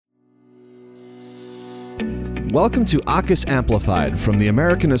Welcome to AAHKS Amplified from the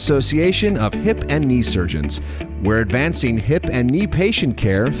American Association of Hip and Knee Surgeons. We're advancing hip and knee patient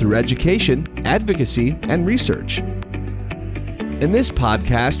care through education, advocacy, and research. In this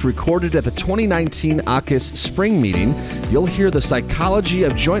podcast, recorded at the 2019 AAHKS Spring Meeting, you'll hear the Psychology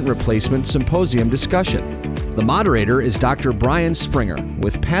of Joint Replacement Symposium discussion. The moderator is Dr. Brian Springer,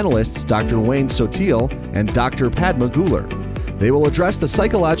 with panelists Dr. Wayne Sotil and Dr. Padma Guler. They will address the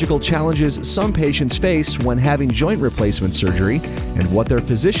psychological challenges some patients face when having joint replacement surgery and what their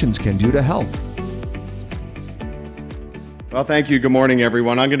physicians can do to help. Well, thank you. Good morning,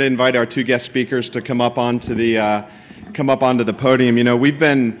 everyone. I'm going to invite our two guest speakers to come up onto the podium. You know, we've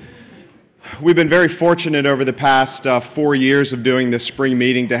been very fortunate over the past 4 years of doing this spring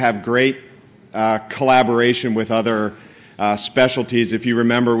meeting to have great collaboration with other specialties. If you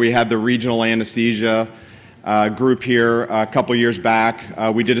remember, we had the regional anesthesia group here a couple years back.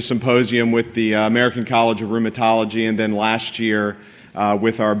 We did a symposium with the American College of Rheumatology, and then last year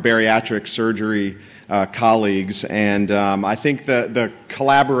with our bariatric surgery colleagues. And I think the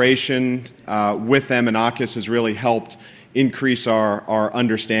collaboration with them and AAHKS has really helped increase our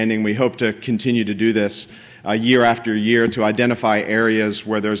understanding. We hope to continue to do this year after year to identify areas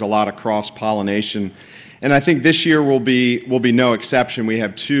where there's a lot of cross-pollination. And I think this year will be no exception. We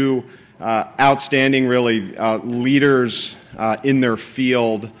have two outstanding, really, leaders in their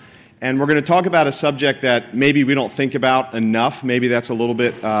field. And we're going to talk about a subject that maybe we don't think about enough. Maybe that's a little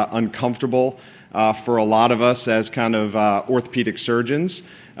bit uncomfortable for a lot of us as kind of orthopedic surgeons.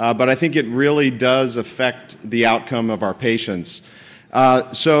 But I think it really does affect the outcome of our patients.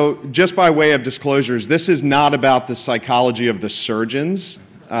 So just by way of disclosures, this is not about the psychology of the surgeons.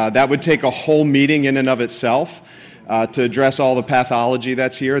 That would take a whole meeting in and of itself to address all the pathology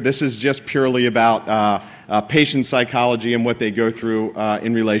that's here. This is just purely about patient psychology and what they go through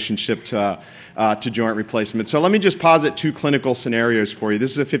in relationship to joint replacement. So let me just posit two clinical scenarios for you.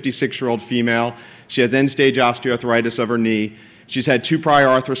 This is a 56-year-old female. She has end-stage osteoarthritis of her knee. She's had 2 prior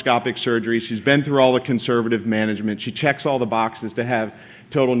arthroscopic surgeries. She's been through all the conservative management. She checks all the boxes to have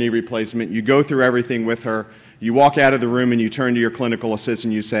total knee replacement. You go through everything with her. You walk out of the room and you turn to your clinical assistant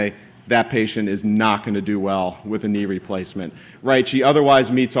and you say, that patient is not going to do well with a knee replacement, right? She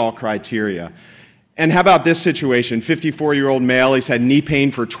otherwise meets all criteria. And how about this situation? 54-year-old male, he's had knee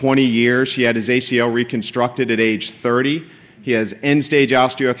pain for 20 years. He had his ACL reconstructed at age 30. He has end-stage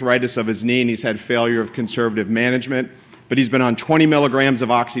osteoarthritis of his knee, and he's had failure of conservative management. But he's been on 20 milligrams of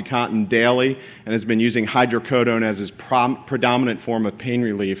OxyContin daily and has been using hydrocodone as his predominant form of pain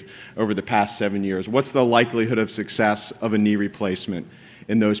relief over the past 7 years. What's the likelihood of success of a knee replacement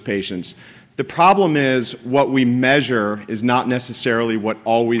in those patients? The problem is what we measure is not necessarily what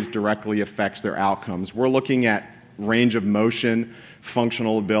always directly affects their outcomes. We're looking at range of motion,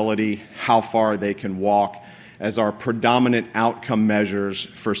 functional ability, how far they can walk as our predominant outcome measures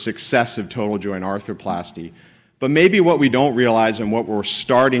for successive total joint arthroplasty. But maybe what we don't realize and what we're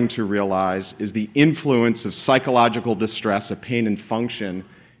starting to realize is the influence of psychological distress of pain and function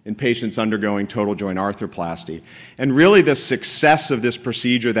in patients undergoing total joint arthroplasty. And really the success of this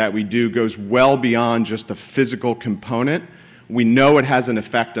procedure that we do goes well beyond just the physical component. We know it has an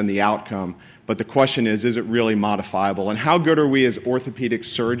effect on the outcome, but the question is it really modifiable? And how good are we as orthopedic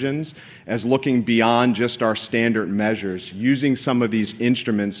surgeons as looking beyond just our standard measures, using some of these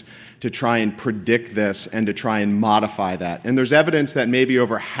instruments to try and predict this and to try and modify that? And there's evidence that maybe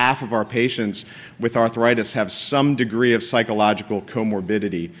over half of our patients with arthritis have some degree of psychological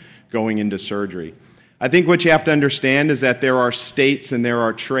comorbidity going into surgery. I think what you have to understand is that there are states and there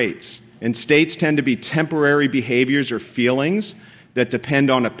are traits. And states tend to be temporary behaviors or feelings that depend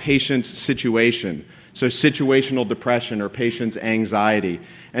on a patient's situation. So situational depression or patient's anxiety.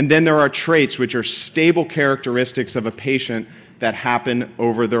 And then there are traits which are stable characteristics of a patient that happen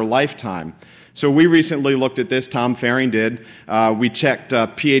over their lifetime. So we recently looked at this, Tom Faring did. We checked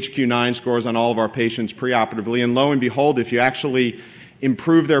PHQ-9 scores on all of our patients preoperatively, and lo and behold, if you actually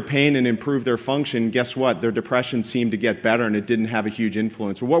improve their pain and improve their function, guess what? Their depression seemed to get better and it didn't have a huge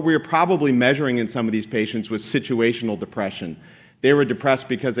influence. What we were probably measuring in some of these patients was situational depression. They were depressed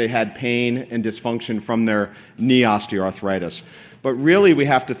because they had pain and dysfunction from their knee osteoarthritis. But really we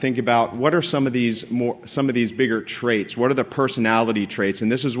have to think about what are some of these bigger traits? What are the personality traits?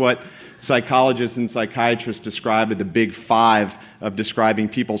 And this is what psychologists and psychiatrists describe as the big 5 of describing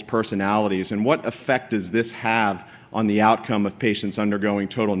people's personalities. And what effect does this have on the outcome of patients undergoing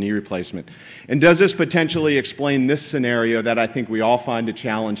total knee replacement. And does this potentially explain this scenario that I think we all find a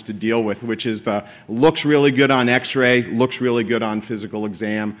challenge to deal with, which is the looks really good on x-ray, looks really good on physical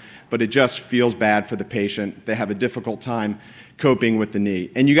exam, but it just feels bad for the patient. They have a difficult time coping with the knee.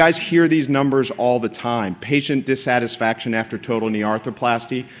 And you guys hear these numbers all the time. Patient dissatisfaction after total knee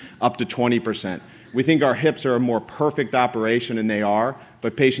arthroplasty, up to 20%. We think our hips are a more perfect operation, and they are,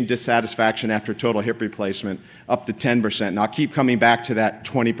 but patient dissatisfaction after total hip replacement, up to 10%. And I'll keep coming back to that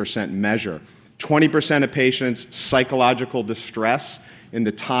 20% measure. 20% of patients, psychological distress in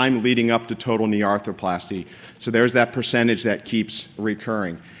the time leading up to total knee arthroplasty. So there's that percentage that keeps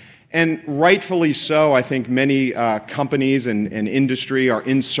recurring. And rightfully so, I think many companies and industry are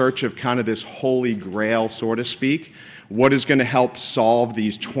in search of kind of this holy grail, so to speak. What is going to help solve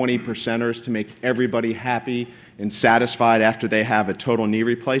these 20%ers to make everybody happy and satisfied after they have a total knee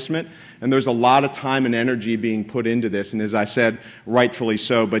replacement? And there's a lot of time and energy being put into this, and as I said, rightfully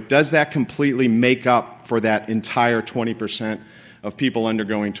so. But does that completely make up for that entire 20% of people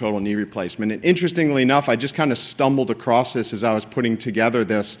undergoing total knee replacement? And interestingly enough, I just kind of stumbled across this as I was putting together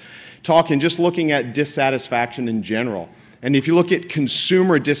this talk and just looking at dissatisfaction in general. And if you look at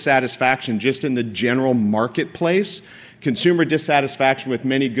consumer dissatisfaction just in the general marketplace, consumer dissatisfaction with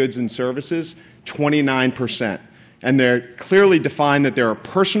many goods and services, 29%. And they're clearly defined that there are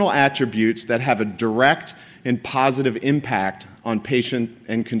personal attributes that have a direct and positive impact on patient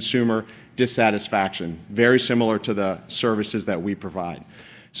and consumer dissatisfaction, very similar to the services that we provide.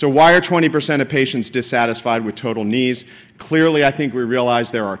 So why are 20% of patients dissatisfied with total knees? Clearly, I think we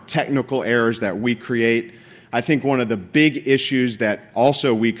realize there are technical errors that we create. I think one of the big issues that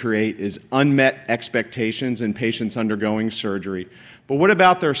also we create is unmet expectations in patients undergoing surgery. But what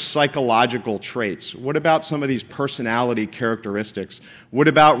about their psychological traits? What about some of these personality characteristics? What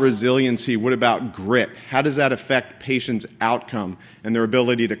about resiliency? What about grit? How does that affect patients' outcome and their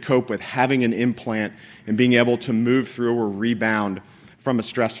ability to cope with having an implant and being able to move through or rebound from a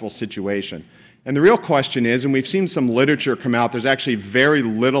stressful situation? And the real question is, and we've seen some literature come out, there's actually very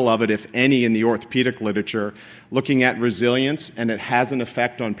little of it, if any, in the orthopedic literature, looking at resilience, and it has an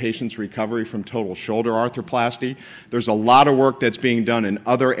effect on patients' recovery from total shoulder arthroplasty. There's a lot of work that's being done in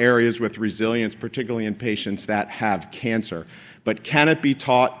other areas with resilience, particularly in patients that have cancer. But can it be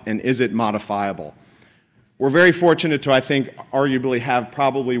taught, and is it modifiable? We're very fortunate to, I think, arguably have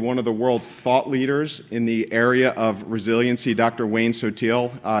probably one of the world's thought leaders in the area of resiliency, Dr. Wayne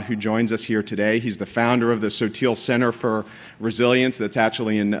Sotil, who joins us here today. He's the founder of the Sotil Center for Resilience that's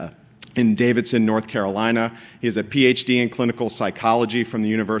actually in Davidson, North Carolina. He has a PhD in clinical psychology from the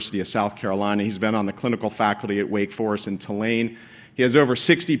University of South Carolina. He's been on the clinical faculty at Wake Forest and Tulane. He has over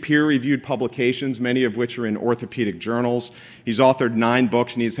 60 peer-reviewed publications, many of which are in orthopedic journals. He's authored 9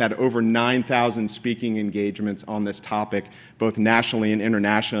 books, and he's had over 9,000 speaking engagements on this topic, both nationally and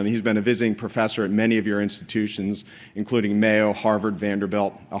internationally. And he's been a visiting professor at many of your institutions, including Mayo, Harvard,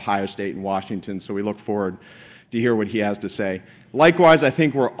 Vanderbilt, Ohio State, and Washington. So we look forward to hear what he has to say. Likewise, I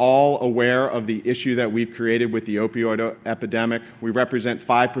think we're all aware of the issue that we've created with the opioid epidemic. We represent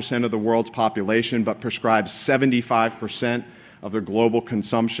 5% of the world's population, but prescribe 75% of the global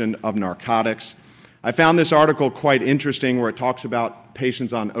consumption of narcotics. I found this article quite interesting where it talks about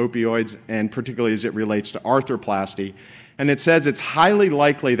patients on opioids, and particularly as it relates to arthroplasty. And it says it's highly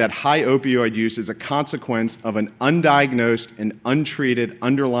likely that high opioid use is a consequence of an undiagnosed and untreated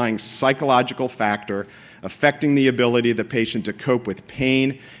underlying psychological factor affecting the ability of the patient to cope with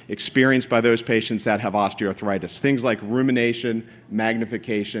pain experienced by those patients that have osteoarthritis. Things like rumination,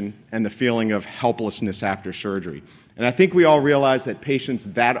 magnification, and the feeling of helplessness after surgery. And I think we all realize that patients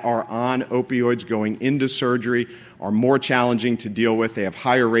that are on opioids going into surgery are more challenging to deal with. They have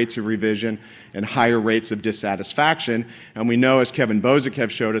higher rates of revision and higher rates of dissatisfaction. And we know, as Kevin Bozicev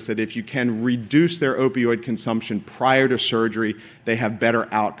showed us, that if you can reduce their opioid consumption prior to surgery, they have better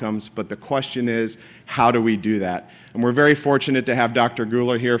outcomes. But the question is, how do we do that? And we're very fortunate to have Dr.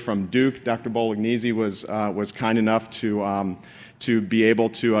 Guler here from Duke. Dr. Bolognesi was kind enough to be able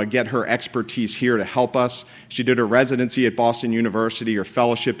to get her expertise here to help us. She did her residency at Boston University, her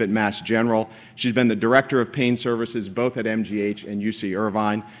fellowship at Mass General. She's been the director of pain services both at MGH and UC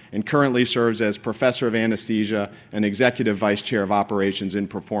Irvine, and currently serves as professor of anesthesia and executive vice chair of operations and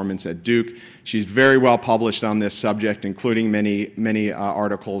performance at Duke. She's very well published on this subject, including many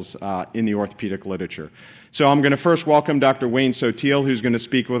articles in the orthopedic literature. So I'm going to first welcome Dr. Wayne Sotil, who's going to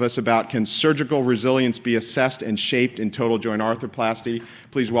speak with us about can surgical resilience be assessed and shaped in total joint arthroplasty.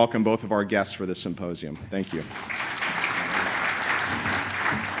 Please welcome both of our guests for this symposium. Thank you.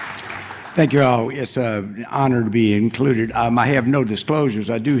 Thank you all. It's an honor to be included. I have no disclosures.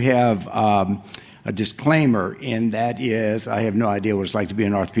 I do have a disclaimer, and that is I have no idea what it's like to be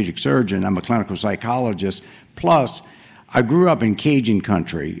an orthopedic surgeon. I'm a clinical psychologist. Plus, I grew up in Cajun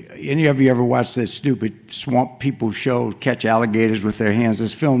country. Any of you ever watched that stupid swamp people show, Catch Alligators with Their Hands?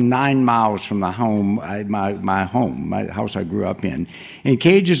 It's filmed 9 miles from the home, my house I grew up in. And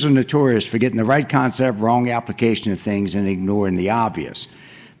Cajuns are notorious for getting the right concept, wrong application of things, and ignoring the obvious.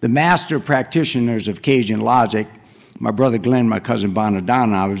 The master practitioners of Cajun logic, my brother Glenn, my cousin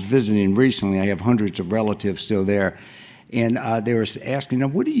Bonadonna, I was visiting recently. I have hundreds of relatives still there. And they were asking, now,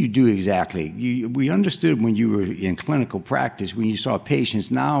 what do you do exactly? We understood when you were in clinical practice, when you saw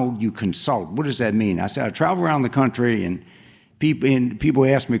patients, now you consult. What does that mean? I said, I travel around the country, and people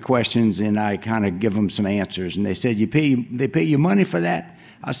ask me questions, and I kind of give them some answers. And they said, they pay you money for that?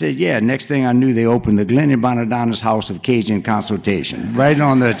 I said, yeah. Next thing I knew, they opened the Glenn and Bonadonna's House of Cajun Consultation, right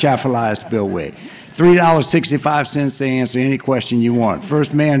on the Chafalaya Spillway. $3.65 to answer any question you want.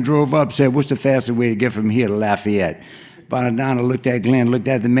 First man drove up, said, what's the fastest way to get from here to Lafayette? Bonadonna looked at Glenn, looked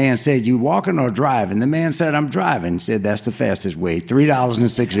at the man, said, you walking or driving? The man said, I'm driving. He said, that's the fastest way,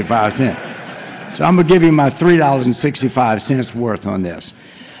 $3.65. So I'm going to give you my $3.65 worth on this.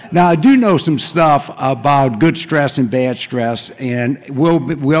 Now, I do know some stuff about good stress and bad stress and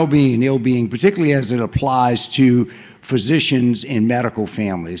well-being and ill-being, particularly as it applies to physicians in medical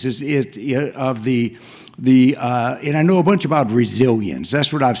families. And I know a bunch about resilience.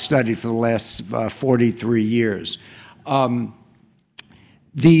 That's what I've studied for the last 43 years. My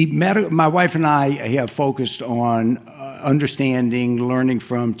wife and I have focused on understanding, learning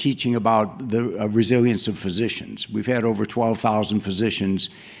from, teaching about the resilience of physicians. We've had over 12,000 physicians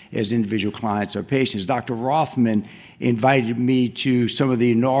as individual clients or patients. Dr. Rothman invited me to some of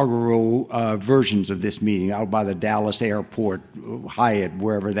the inaugural versions of this meeting out by the Dallas airport, Hyatt,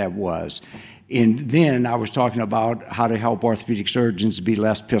 wherever that was. And then I was talking about how to help orthopedic surgeons be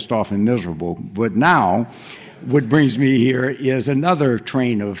less pissed off and miserable. But now, what brings me here is another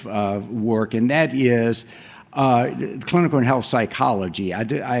train of work, and that is clinical and health psychology.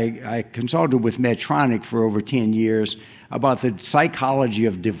 I consulted with Medtronic for over 10 years about the psychology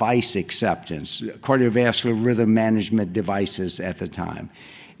of device acceptance, cardiovascular rhythm management devices at the time.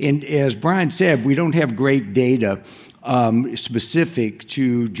 And as Brian said, we don't have great data specific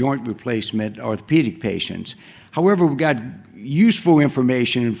to joint replacement orthopedic patients. However, we've got useful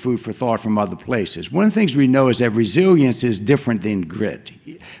information and food for thought from other places. One of the things we know is that resilience is different than grit.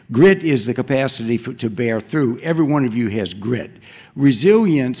 Grit is the capacity to bear through. Every one of you has grit.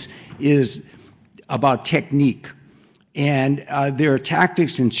 Resilience is about technique. And there are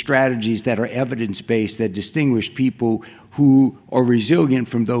tactics and strategies that are evidence-based that distinguish people who are resilient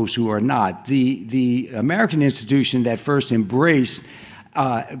from those who are not. The American institution that first embraced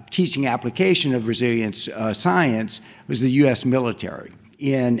teaching application of resilience science was the U.S. military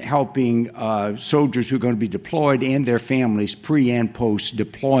in helping soldiers who are going to be deployed and their families pre- and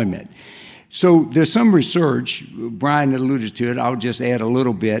post-deployment. So there's some research, Brian alluded to it, I'll just add a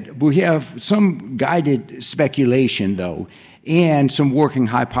little bit. We have some guided speculation, though, and some working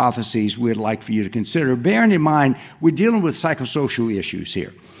hypotheses we'd like for you to consider. Bearing in mind, we're dealing with psychosocial issues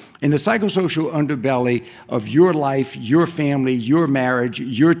here. In the psychosocial underbelly of your life, your family, your marriage,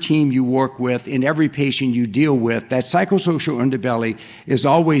 your team you work with, and every patient you deal with, that psychosocial underbelly is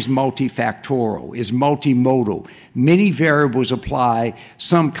always multifactorial, is multimodal. Many variables apply,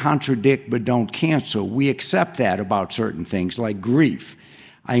 some contradict but don't cancel. We accept that about certain things like grief.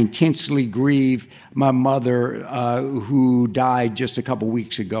 I intensely grieve my mother who died just a couple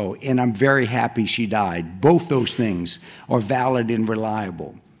weeks ago, and I'm very happy she died. Both those things are valid and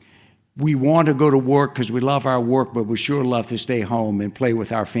reliable. We want to go to work because we love our work, but we sure love to stay home and play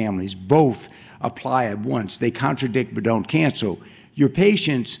with our families. Both apply at once. They contradict but don't cancel. Your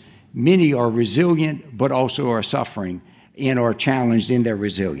patients, many are resilient but also are suffering and are challenged in their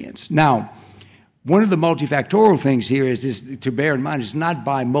resilience. Now, one of the multifactorial things here is to bear in mind, it's not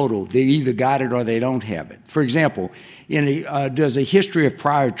bimodal. They either got it or they don't have it. For example, does a history of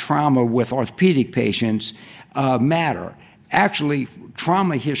prior trauma with orthopedic patients matter? Actually,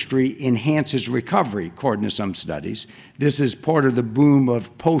 trauma history enhances recovery, according to some studies. This is part of the boom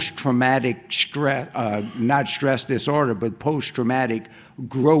of post-traumatic stress, not stress disorder, but post-traumatic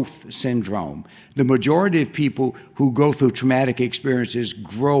growth syndrome. The majority of people who go through traumatic experiences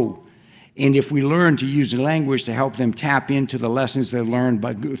grow. And if we learn to use the language to help them tap into the lessons they learned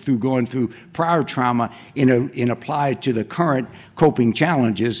through going through prior trauma and apply it to the current coping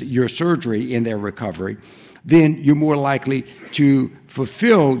challenges, your surgery in their recovery, then you're more likely to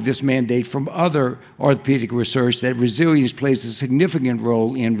fulfill this mandate from other orthopedic research that resilience plays a significant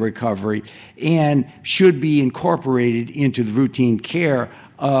role in recovery and should be incorporated into the routine care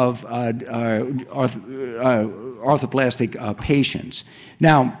of orthoplastic patients.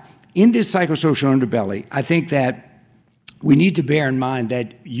 Now, in this psychosocial underbelly, I think that we need to bear in mind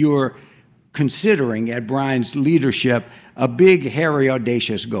that you're considering, at Brian's leadership, a big, hairy,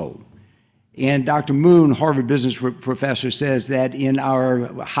 audacious goal. And Dr. Moon, Harvard business professor, says that in our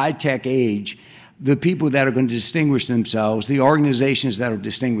high-tech age, the people that are going to distinguish themselves, the organizations that will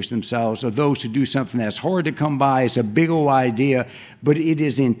distinguish themselves, are those who do something that's hard to come by. It's a big old idea, but it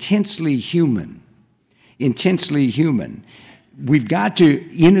is intensely human. Intensely human. We've got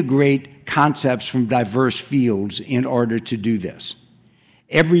to integrate concepts from diverse fields in order to do this.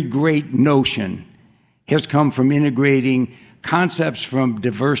 Every great notion has come from integrating concepts from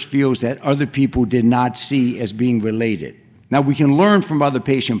diverse fields that other people did not see as being related. Now, we can learn from other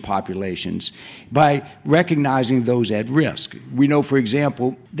patient populations by recognizing those at risk. We know, for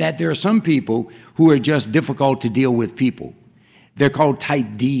example, that there are some people who are just difficult to deal with people. They're called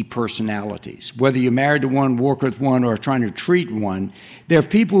type D personalities. Whether you're married to one, work with one, or trying to treat one, there are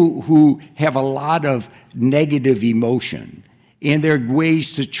people who have a lot of negative emotion. And there are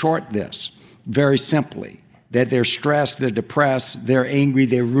ways to chart this very simply, that they're stressed, they're depressed, they're angry,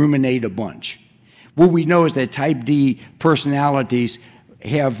 they ruminate a bunch. What we know is that type D personalities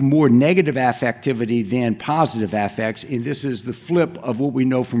have more negative affectivity than positive affects, and this is the flip of what we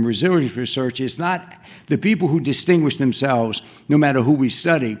know from resilience research. It's not the people who distinguish themselves, no matter who we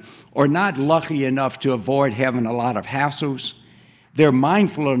study, are not lucky enough to avoid having a lot of hassles. They're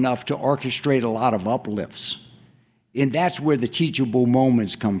mindful enough to orchestrate a lot of uplifts. And that's where the teachable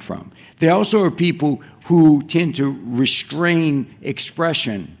moments come from. There also are people who tend to restrain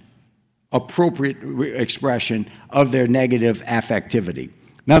expression, appropriate expression of their negative affectivity.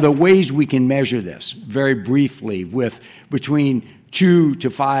 Now, the ways we can measure this, very briefly, with between 2 to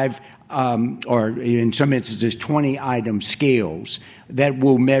 5, or in some instances 20-item scales that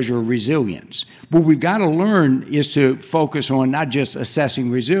will measure resilience. What we've got to learn is to focus on not just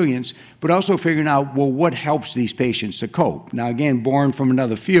assessing resilience, but also figuring out, well, what helps these patients to cope? Now, again, born from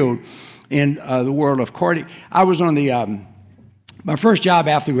another field in the world of cardiac, I was on the my first job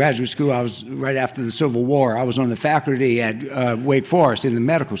after graduate school, I was right after the Civil War. I was on the faculty at Wake Forest in the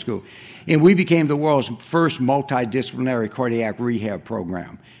medical school. And we became the world's first multidisciplinary cardiac rehab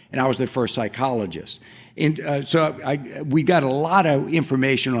program. And I was their first psychologist. And so we got a lot of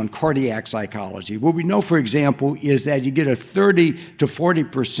information on cardiac psychology. What we know, for example, is that you get a 30 to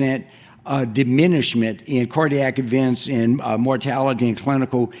 40% diminishment in cardiac events, in mortality and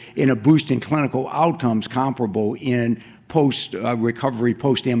clinical, in a boost in clinical outcomes comparable in post-recovery,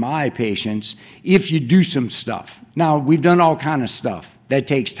 post-MI patients, if you do some stuff. Now, we've done all kind of stuff. That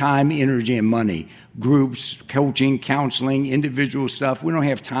takes time, energy, and money. Groups, coaching, counseling, individual stuff. We don't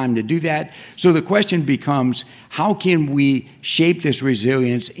have time to do that. So the question becomes, how can we shape this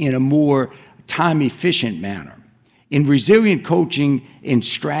resilience in a more time-efficient manner? In resilient coaching and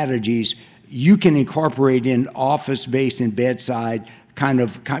strategies, you can incorporate in office-based and bedside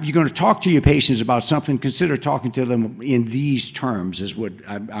if you're going to talk to your patients about something, consider talking to them in these terms is what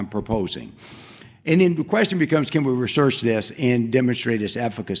I'm proposing. And then the question becomes, can we research this and demonstrate its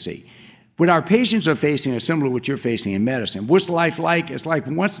efficacy? What our patients are facing is similar to what you're facing in medicine. What's life like? It's like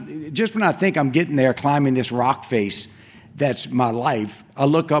just when I think I'm getting there, climbing this rock face, that's my life, I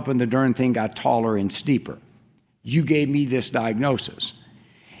look up and the darn thing got taller and steeper. You gave me this diagnosis.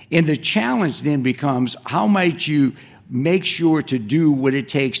 And the challenge then becomes, how might you make sure to do what it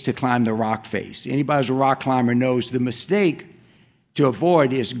takes to climb the rock face? Anybody who's a rock climber knows the mistake to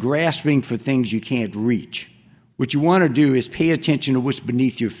avoid is grasping for things you can't reach. What you want to do is pay attention to what's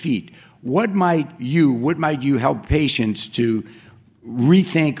beneath your feet. What might you help patients to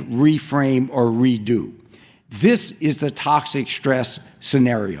rethink, reframe, or redo? This is the toxic stress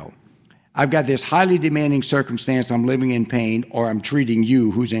scenario. I've got this highly demanding circumstance, I'm living in pain, or I'm treating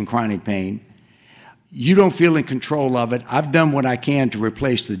you who's in chronic pain. You don't feel in control of it. I've done what I can to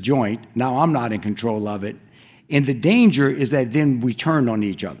replace the joint. Now I'm not in control of it. And the danger is that then we turn on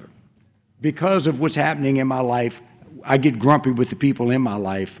each other. Because of what's happening in my life, I get grumpy with the people in my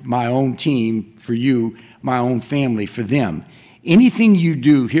life, my own team for you, my own family for them. Anything you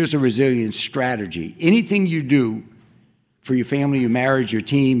do, here's a resilience strategy. Anything you do for your family, your marriage, your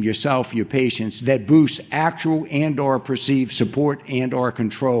team, yourself, your patients, that boosts actual and or perceived support and or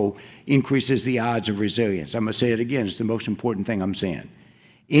control increases the odds of resilience. I'm going to say it again. It's the most important thing I'm saying.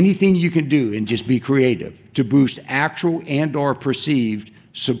 Anything you can do, and just be creative, to boost actual and or perceived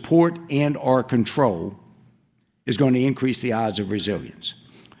support and or control is going to increase the odds of resilience.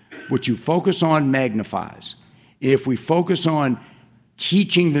 What you focus on magnifies. If we focus on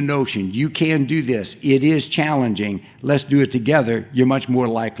teaching the notion, you can do this, it is challenging, let's do it together, you're much more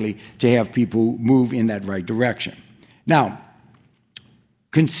likely to have people move in that right direction. Now,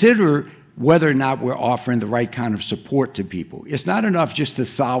 consider whether or not we're offering the right kind of support to people. It's not enough just to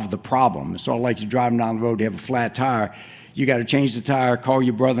solve the problem. It's all like you're driving down the road, you have a flat tire, you got to change the tire, call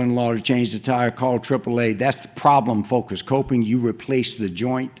your brother-in-law to change the tire, call AAA. That's the problem-focused coping. You replace the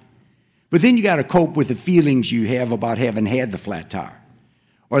joint. But then you got to cope with the feelings you have about having had the flat tire,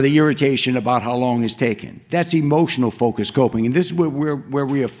 or the irritation about how long it's taken. That's emotional-focused coping. And this is where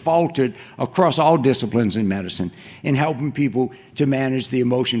we have faltered across all disciplines in medicine in helping people to manage the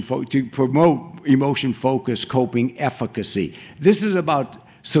to promote emotion-focused coping efficacy. This is about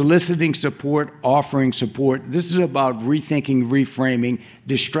soliciting support, offering support. This is about rethinking, reframing,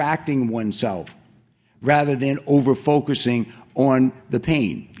 distracting oneself rather than over-focusing on the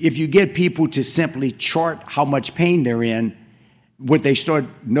pain. If you get people to simply chart how much pain they're in, what they start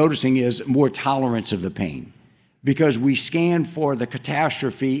noticing is more tolerance of the pain, because we scan for the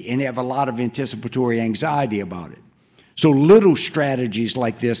catastrophe and have a lot of anticipatory anxiety about it. So little strategies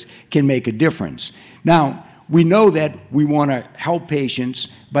like this can make a difference. Now, we know that we want to help patients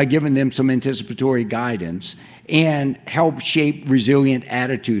by giving them some anticipatory guidance and help shape resilient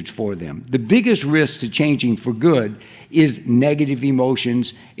attitudes for them. The biggest risk to changing for good is negative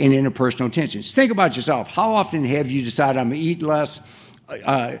emotions and interpersonal tensions. Think about yourself. How often have you decided, I'm going to eat less,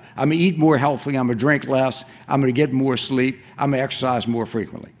 I'm going to eat more healthily, I'm going to drink less, I'm going to get more sleep, I'm going to exercise more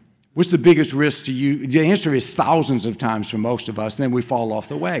frequently? What's the biggest risk to you? The answer is thousands of times for most of us, and then we fall off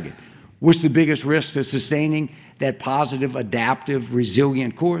the wagon. What's the biggest risk to sustaining that positive, adaptive,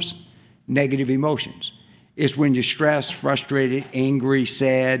 resilient course? Negative emotions. It's when you're stressed, frustrated, angry,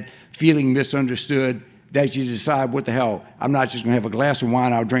 sad, feeling misunderstood, that you decide, what the hell, I'm not just going to have a glass of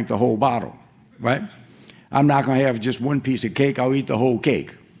wine, I'll drink the whole bottle, right? I'm not going to have just one piece of cake, I'll eat the whole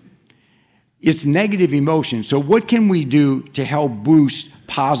cake. It's negative emotions. So what can we do to help boost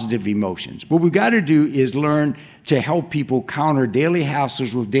positive emotions? What we've got to do is learn to help people counter daily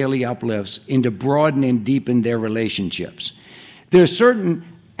hassles with daily uplifts and to broaden and deepen their relationships. There are certain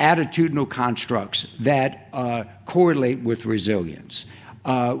attitudinal constructs that correlate with resilience.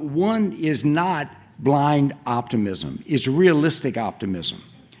 One is not blind optimism, it's realistic optimism.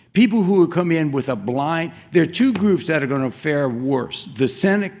 People who come in with there are two groups that are going to fare worse. The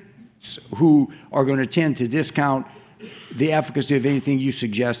cynics, who are going to tend to discount the efficacy of anything you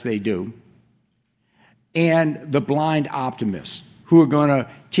suggest they do, and the blind optimists, who are going to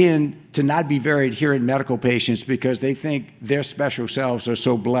tend to not be very adherent medical patients because they think their special selves are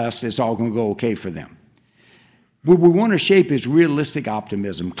so blessed it's all going to go okay for them. What we want to shape is realistic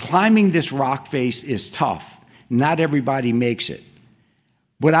optimism. Climbing this rock face is tough. Not everybody makes it.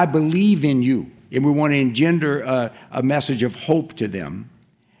 But I believe in you, and we want to engender a message of hope to them,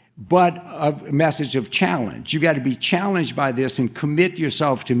 but a message of challenge. You've got to be challenged by this and commit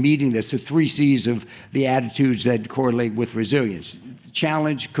yourself to meeting this, the 3 C's of the attitudes that correlate with resilience: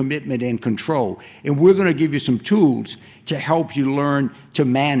 challenge, commitment, and control. And we're going to give you some tools to help you learn to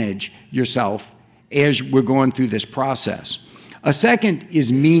manage yourself as we're going through this process. A second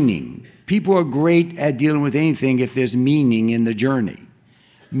is meaning. People are great at dealing with anything if there's meaning in the journey.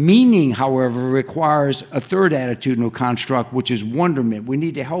 Meaning, however, requires a third attitudinal construct, which is wonderment. We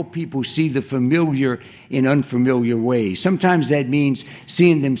need to help people see the familiar in unfamiliar ways. Sometimes that means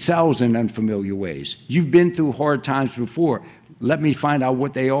seeing themselves in unfamiliar ways. You've been through hard times before. Let me find out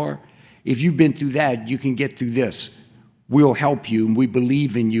what they are. If you've been through that, you can get through this. We'll help you, and we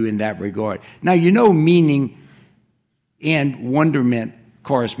believe in you in that regard. Now, you know meaning and wonderment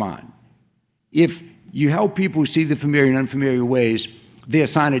correspond. If you help people see the familiar and unfamiliar ways, they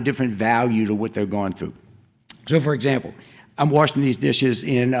assign a different value to what they're going through. So, for example, I'm washing these dishes,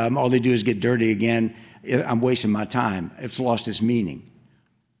 and all they do is get dirty again. I'm wasting my time. It's lost its meaning.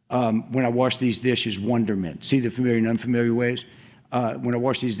 When I wash these dishes, wonderment. See the familiar and unfamiliar ways? When I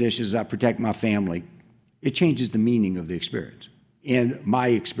wash these dishes, I protect my family. It changes the meaning of the experience and my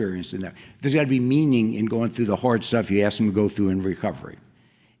experience in that. There's got to be meaning in going through the hard stuff you ask them to go through in recovery.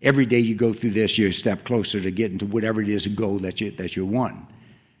 Every day you go through this, you're a step closer to getting to whatever it is, a goal that you want.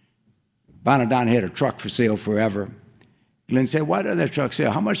 Bonadonna had a truck for sale forever. Glenn said, why did that truck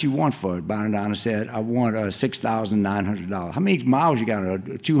sell? How much you want for it? Bonadonna said, I want $6,900. How many miles you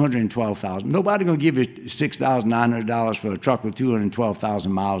got? 212,000. Nobody going to give you $6,900 for a truck with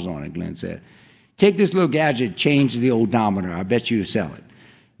 212,000 miles on it, Glenn said. Take this little gadget, change the odometer. I bet you sell it.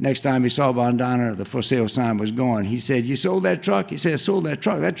 Next time he saw Bonadonna, the for sale sign was gone. He said, you sold that truck? He said, sold that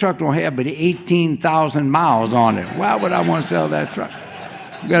truck. That truck don't have but 18,000 miles on it. Why would I want to sell that truck?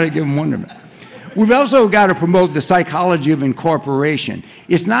 You got to give him wonderment. We've also got to promote the psychology of incorporation.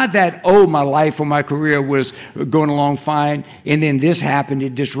 It's not that, oh, my life or my career was going along fine, and then this happened,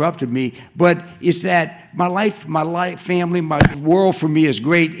 it disrupted me. But it's that my life, family, my world for me is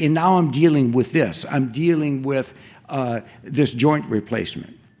great, and now I'm dealing with this. I'm dealing with this joint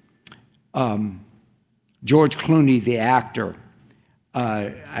replacement. George Clooney, the actor,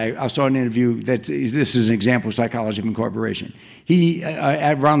 I saw an interview that this is an example of psychology of incorporation. He,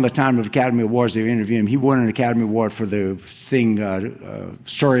 around the time of Academy Awards, they were interviewing him. He won an Academy Award for the thing,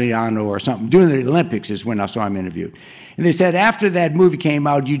 Soriano or something. During the Olympics is when I saw him interviewed. And they said, after that movie came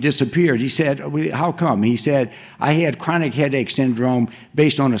out, you disappeared. He said, how come? He said, I had chronic headache syndrome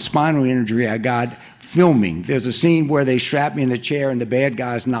based on a spinal injury I got filming. There's a scene where they strap me in the chair and the bad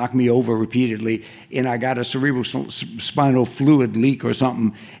guys knock me over repeatedly, and I got a cerebral spinal fluid leak or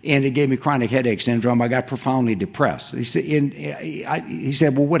something, and it gave me chronic headache syndrome. I got profoundly depressed. He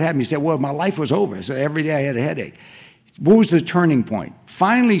said, well, what happened? He said, well, my life was over. So every day I had a headache. What was the turning point?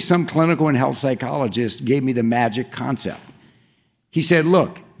 Finally, some clinical and health psychologist gave me the magic concept. He said,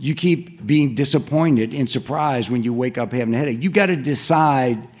 look, you keep being disappointed and surprised when you wake up having a headache. You got to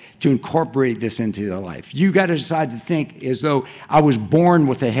decide to incorporate this into your life. You got to decide to think as though I was born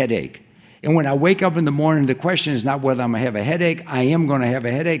with a headache. And when I wake up in the morning, the question is not whether I'm going to have a headache. I am going to have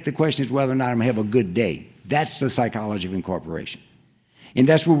a headache. The question is whether or not I'm going to have a good day. That's the psychology of incorporation. And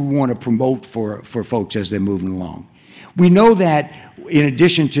that's what we want to promote for folks as they're moving along. We know that in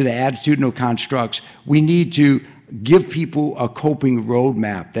addition to the attitudinal constructs, we need to give people a coping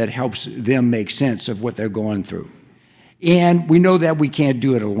roadmap that helps them make sense of what they're going through. And we know that we can't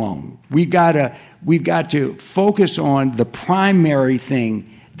do it alone. We've got to focus on the primary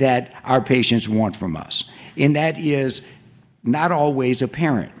thing that our patients want from us, and that is not always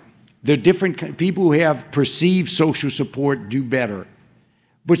apparent. The different people who have perceived social support do better.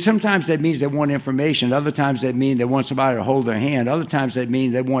 But sometimes that means they want information. Other times that means they want somebody to hold their hand. Other times that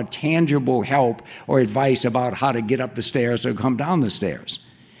means they want tangible help or advice about how to get up the stairs or come down the stairs.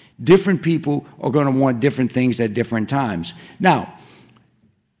 Different people are going to want different things at different times. Now,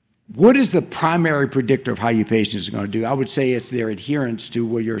 what is the primary predictor of how your patients are going to do? I would say it's their adherence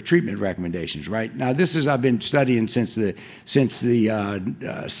to your treatment recommendations, right? Now, this is I've been studying since the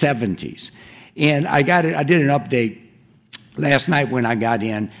 70s. And I did an update last night when I got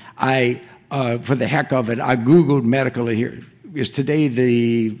in. For the heck of it, I Googled medical adherence. Is today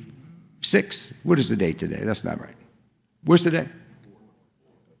the 6th? What is the date today? That's not right. What's the day?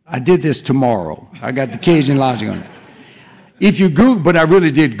 I did this tomorrow. I got the Cajun logic on it. If you Google, but I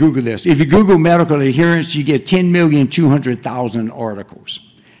really did Google this. If you Google medical adherence, you get 10,200,000 articles.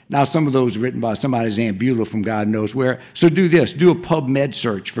 Now, some of those written by somebody's Aunt Beulah from God knows where. So do this. Do a PubMed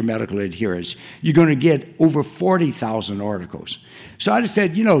search for medical adherence. You're going to get over 40,000 articles. So I just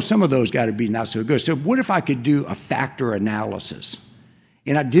said, some of those got to be not so good. So what if I could do a factor analysis?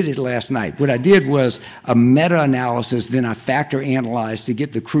 And I did it last night. What I did was a meta-analysis, then I factor analyzed to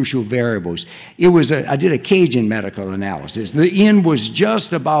get the crucial variables. I did a Cajun medical analysis. The N was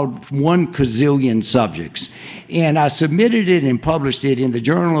just about 1 gazillion subjects. And I submitted it and published it in the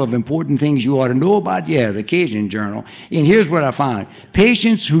Journal of Important Things You Ought to Know About, the Cajun Journal. And here's what I found.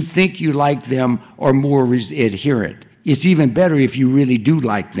 Patients who think you like them are more adherent. It's even better if you really do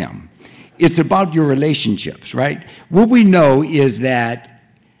like them. It's about your relationships, right? What we know is that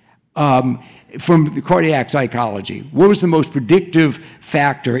from the cardiac psychology, what was the most predictive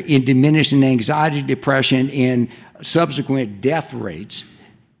factor in diminishing anxiety, depression, and subsequent death rates?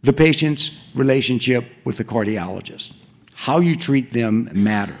 The patient's relationship with the cardiologist. How you treat them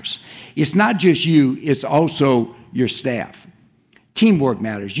matters. It's not just you, it's also your staff. Teamwork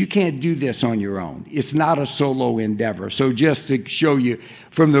matters. You can't do this on your own. It's not a solo endeavor. So just to show you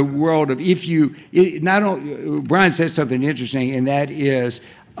from the world of Brian said something interesting, and that is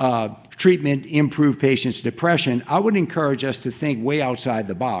treatment improve patients' depression. I would encourage us to think way outside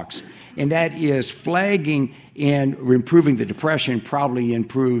the box, and that is flagging and improving the depression probably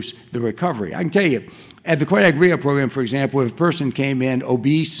improves the recovery. I can tell you, at the cardiac rehab program, for example, if a person came in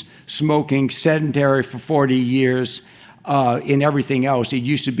obese, smoking, sedentary for 40 years, in everything else, it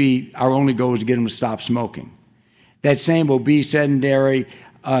used to be our only goal was to get them to stop smoking. That same obese, sedentary,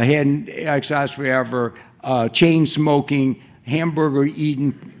 hadn't exercised forever, chain smoking, hamburger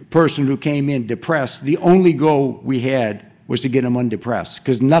eating person who came in depressed, the only goal we had was to get them undepressed,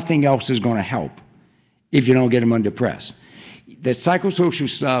 because nothing else is going to help if you don't get them undepressed. The psychosocial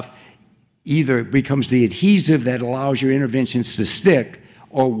stuff either becomes the adhesive that allows your interventions to stick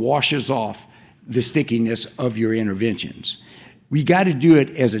or washes off the stickiness of your interventions. We got to do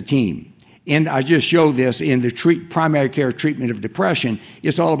it as a team. And I just showed this in the primary care treatment of depression.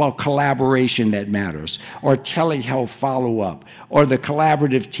 It's all about collaboration that matters, or telehealth follow-up, or the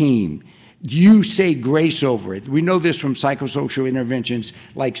collaborative team. You say grace over it. We know this from psychosocial interventions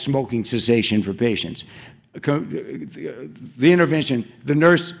like smoking cessation for patients. The intervention, the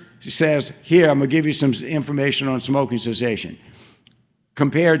nurse says, here, I'm going to give you some information on smoking cessation.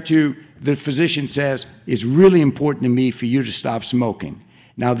 Compared to the physician says, it's really important to me for you to stop smoking.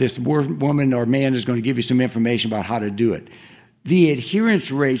 Now, this woman or man is going to give you some information about how to do it. The adherence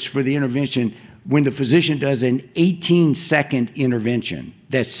rates for the intervention, when the physician does an 18-second intervention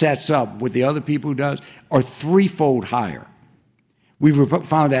that sets up what the other people does, are threefold higher. We've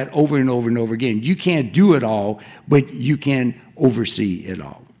found that over and over and over again. You can't do it all, but you can oversee it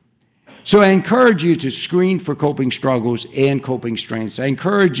all. So I encourage you to screen for coping struggles and coping strengths. I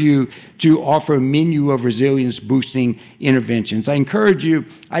encourage you to offer a menu of resilience-boosting interventions. I encourage you,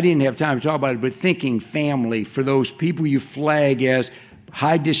 I didn't have time to talk about it, but thinking family for those people you flag as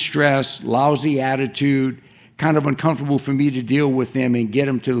high distress, lousy attitude, kind of uncomfortable for me to deal with them and get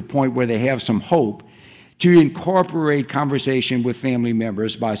them to the point where they have some hope, to incorporate conversation with family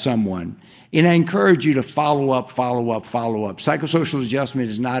members by someone. And I encourage you to follow up. Psychosocial adjustment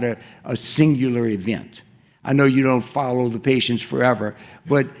is not a singular event. I know you don't follow the patients forever,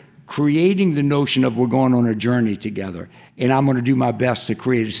 but creating the notion of we're going on a journey together, and I'm going to do my best to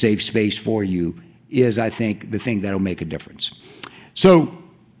create a safe space for you is, I think, the thing that'll make a difference. So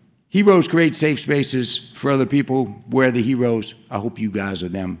heroes create safe spaces for other people. We're the heroes. I hope you guys are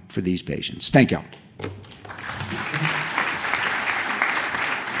them for these patients. Thank you.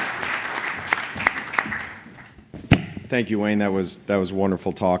 Thank you, Wayne. That was a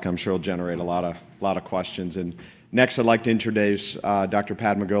wonderful talk. I'm sure it'll generate a lot of questions. And next, I'd like to introduce Dr.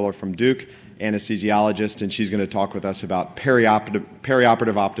 Padma Golar from Duke, anesthesiologist, and she's going to talk with us about perioperative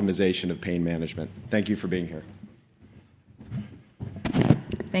optimization of pain management. Thank you for being here.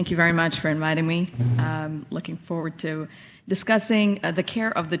 Thank you very much for inviting me. Looking forward to discussing the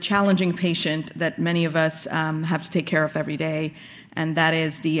care of the challenging patient that many of us have to take care of every day, and that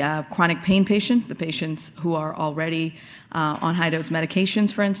is the chronic pain patient, the patients who are already on high-dose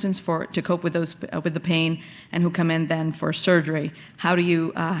medications, for instance, to cope with the pain, and who come in then for surgery. How do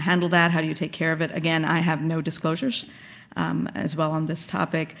you handle that? How do you take care of it? Again, I have no disclosures as well on this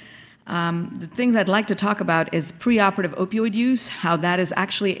topic. The things I'd like to talk about is preoperative opioid use, how that is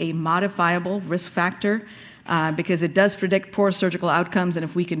actually a modifiable risk factor because it does predict poor surgical outcomes, and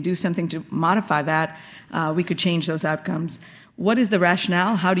if we can do something to modify that, we could change those outcomes. What is the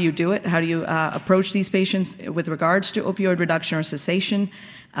rationale? How do you do it? How do you approach these patients with regards to opioid reduction or cessation?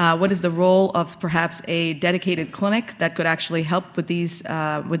 What is the role of perhaps a dedicated clinic that could actually help with these,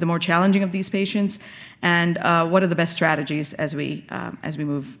 with the more challenging of these patients? And what are the best strategies as we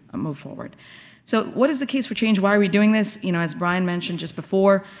move forward? So what is the case for change? Why are we doing this? As Brian mentioned just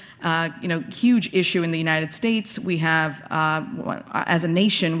before, huge issue in the United States. We have, as a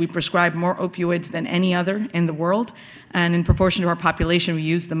nation, we prescribe more opioids than any other in the world. And in proportion to our population, we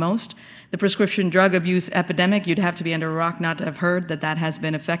use the most. The prescription drug abuse epidemic, you'd have to be under a rock not to have heard that has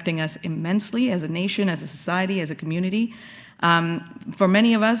been affecting us immensely as a nation, as a society, as a community. For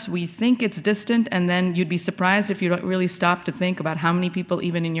many of us, we think it's distant, and then you'd be surprised if you don't really stop to think about how many people,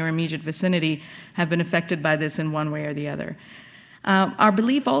 even in your immediate vicinity, have been affected by this in one way or the other. Our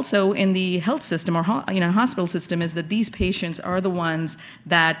belief also in the health system or hospital system is that these patients are the ones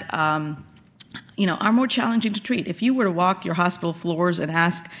that are more challenging to treat. If you were to walk your hospital floors and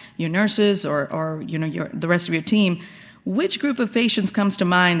ask your nurses or the rest of your team, which group of patients comes to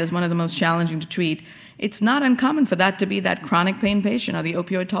mind as one of the most challenging to treat, it's not uncommon for that to be that chronic pain patient or the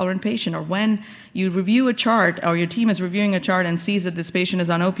opioid-tolerant patient. Or when you review a chart or your team is reviewing a chart and sees that this patient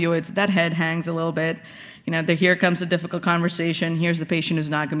is on opioids, that head hangs a little bit. Here comes a difficult conversation. Here's the patient who's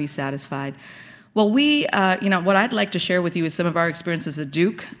not going to be satisfied. Well, what I'd like to share with you is some of our experiences at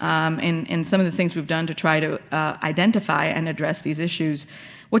Duke and some of the things we've done to try to identify and address these issues.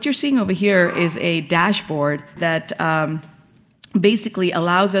 What you're seeing over here is a dashboard that basically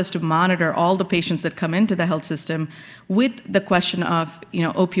allows us to monitor all the patients that come into the health system with the question of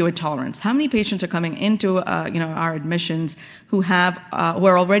opioid tolerance. How many patients are coming into our admissions who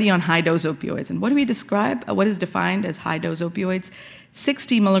are already on high dose opioids? And what do we describe? What is defined as high dose opioids?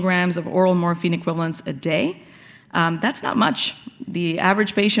 60 milligrams of oral morphine equivalents a day. That's not much. The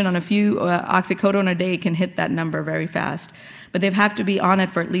average patient on a few oxycodone a day can hit that number very fast, but they have to be on it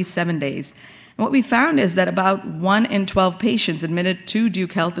for at least 7 days. And what we found is that about 1 in 12 patients admitted to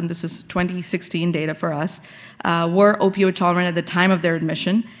Duke Health, and this is 2016 data for us, were opioid tolerant at the time of their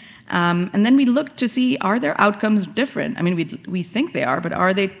admission. And then we looked to see, are their outcomes different? I mean, we think they are, but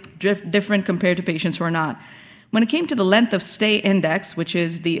are they different compared to patients who are not? When it came to the length of stay index, which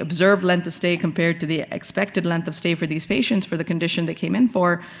is the observed length of stay compared to the expected length of stay for these patients for the condition they came in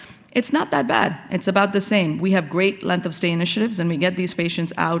for, it's not that bad. It's about the same. We have great length of stay initiatives, and we get these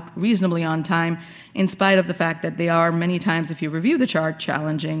patients out reasonably on time, in spite of the fact that they are many times, if you review the chart,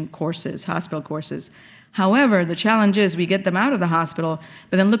 challenging courses, hospital courses. However, the challenge is we get them out of the hospital,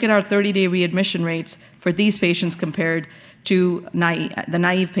 but then look at our 30-day readmission rates for these patients compared to the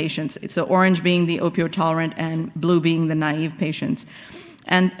naive patients. So orange being the opioid tolerant and blue being the naive patients.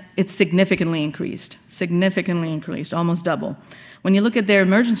 And it's significantly increased, almost double. When you look at their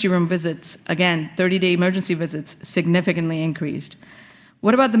emergency room visits, again, 30-day emergency visits, significantly increased.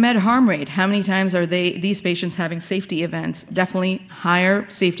 What about the med harm rate? How many times are these patients having safety events? Definitely higher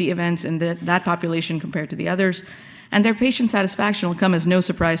safety events in that population compared to the others. And their patient satisfaction will come as no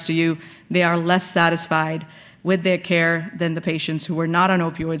surprise to you. They are less satisfied with their care than the patients who were not on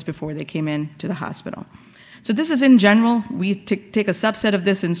opioids before they came in to the hospital. So this is in general. We take a subset of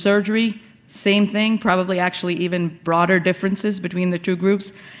this in surgery. Same thing, probably actually even broader differences between the two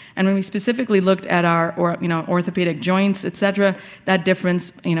groups. And when we specifically looked at our orthopedic joints, et cetera, that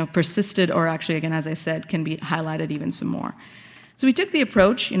difference persisted, or actually, again, as I said, can be highlighted even some more. So we took the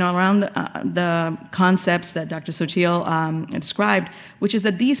approach around the concepts that Dr. Sotil described, which is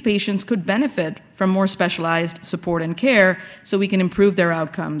that these patients could benefit from more specialized support and care so we can improve their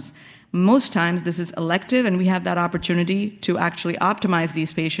outcomes. Most times this is elective, and we have that opportunity to actually optimize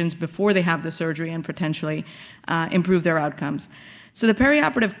these patients before they have the surgery and potentially improve their outcomes. So the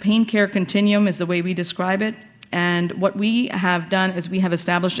perioperative pain care continuum is the way we describe it, and what we have done is we have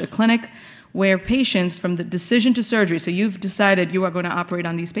established a clinic where patients, from the decision to surgery, so you've decided you are going to operate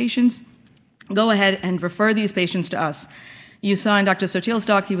on these patients, go ahead and refer these patients to us. You saw in Dr. Sotil's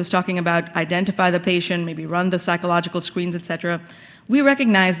talk, he was talking about identify the patient, maybe run the psychological screens, et cetera. We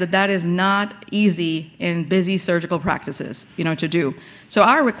recognize that that is not easy in busy surgical practices, to do. So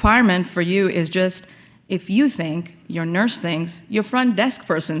our requirement for you is just, if you think, your nurse thinks, your front desk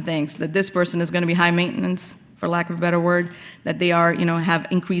person thinks that this person is going to be high maintenance, for lack of a better word, that they are, have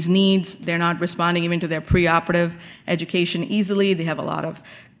increased needs, they're not responding even to their preoperative education easily, they have a lot of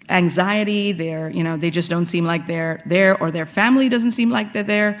anxiety, they just don't seem like they're there, or their family doesn't seem like they're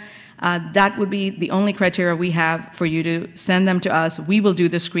there, that would be the only criteria we have for you to send them to us. We will do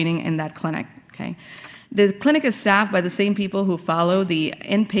the screening in that clinic, okay? The clinic is staffed by the same people who follow the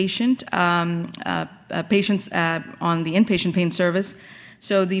inpatient patients on the inpatient pain service.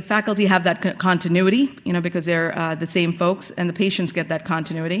 So the faculty have that continuity, because they're the same folks, and the patients get that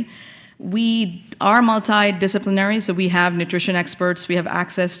continuity. We are multidisciplinary, so we have nutrition experts, we have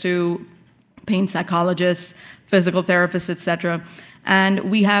access to pain psychologists, physical therapists, et cetera.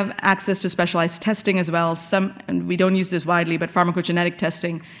 And we have access to specialized testing as well. And we don't use this widely, but pharmacogenetic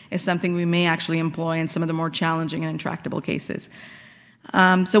testing is something we may actually employ in some of the more challenging and intractable cases.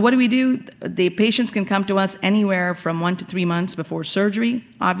 So what do? The patients can come to us anywhere from 1 to 3 months before surgery.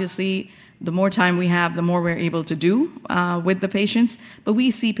 Obviously, the more time we have, the more we're able to do with the patients. But we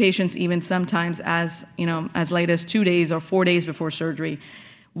see patients even sometimes as late as 2 days or 4 days before surgery.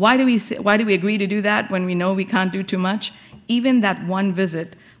 Why do we agree to do that when we know we can't do too much? Even that one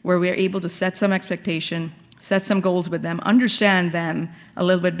visit where we're able to set some expectation, set some goals with them, understand them a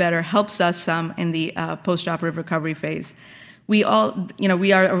little bit better, helps us some in the postoperative recovery phase. We are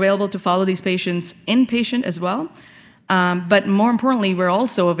available to follow these patients inpatient as well, but more importantly, we're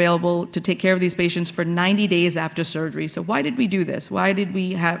also available to take care of these patients for 90 days after surgery. So why did we do this? Why did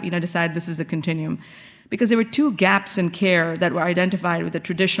we decide this is a continuum? Because there were two gaps in care that were identified with the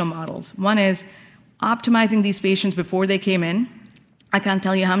traditional models. One is optimizing these patients before they came in. I can't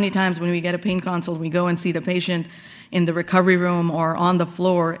tell you how many times when we get a pain consult, we go and see the patient in the recovery room or on the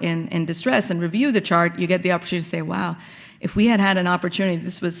floor in distress and review the chart. You get the opportunity to say, wow, if we had an opportunity,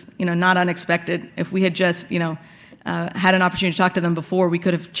 this was not unexpected. If we had just had an opportunity to talk to them before, we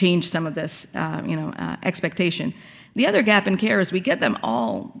could have changed some of this expectation. The other gap in care is we get them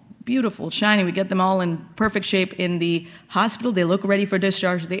all beautiful, shiny. We get them all in perfect shape in the hospital. They look ready for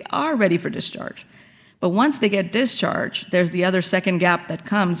discharge. They are ready for discharge. But once they get discharged, there's the other second gap that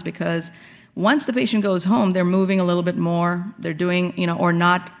comes, because once the patient goes home, they're moving a little bit more. They're doing, or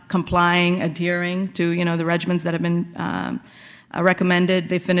not complying, adhering to, the regimens that have been recommended.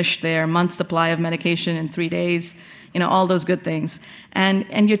 They finish their month's supply of medication in 3 days, all those good things.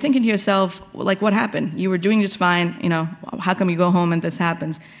 And you're thinking to yourself, like, what happened? You were doing just fine, how come you go home and this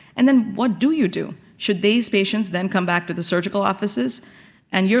happens? And then what do you do? Should these patients then come back to the surgical offices?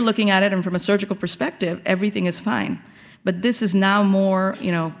 And you're looking at it, and from a surgical perspective, everything is fine. But this is now more,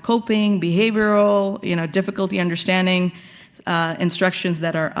 coping, behavioral, difficulty understanding instructions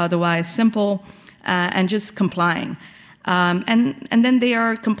that are otherwise simple, and just complying. And then they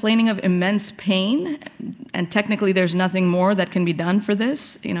are complaining of immense pain, and technically there's nothing more that can be done for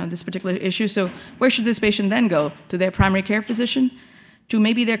this, this particular issue. So where should this patient then go? To their primary care physician? To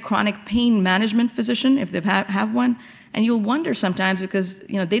maybe their chronic pain management physician, if they have one? And you'll wonder sometimes because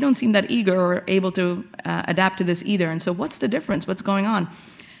they don't seem that eager or able to adapt to this either. And so what's the difference? What's going on?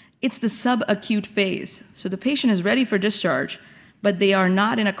 It's the subacute phase. So the patient is ready for discharge, but they are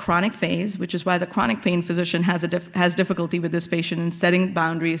not in a chronic phase, which is why the chronic pain physician has difficulty with this patient in setting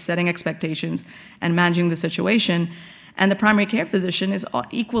boundaries, setting expectations, and managing the situation. And the primary care physician is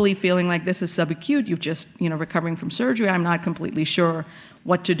equally feeling like this is subacute. You've just, recovering from surgery. I'm not completely sure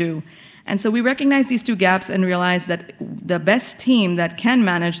what to do. And so we recognize these two gaps and realize that the best team that can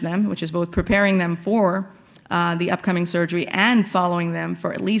manage them, which is both preparing them for the upcoming surgery and following them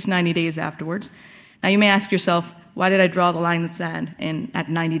for at least 90 days afterwards. Now you may ask yourself, why did I draw the line in the sand at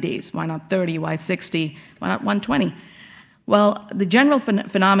 90 days? Why not 30? Why 60? Why not 120? Well, the general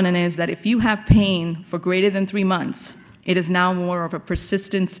phenomenon is that if you have pain for greater than 3 months, it is now more of a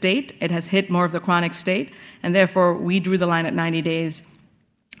persistent state. It has hit more of the chronic state, and therefore we drew the line at 90 days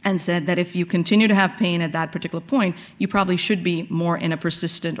and said that if you continue to have pain at that particular point, you probably should be more in a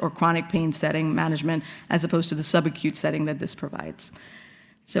persistent or chronic pain setting management as opposed to the subacute setting that this provides.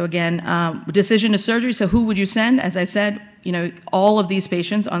 So again, decision to surgery. So who would you send? As I said, all of these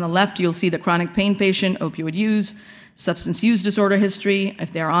patients. On the left, you'll see the chronic pain patient, opioid use, substance use disorder history,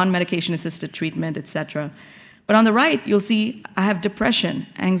 if they're on medication-assisted treatment, etc. But on the right, you'll see I have depression,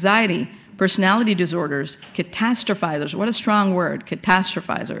 anxiety, personality disorders, catastrophizers. What a strong word,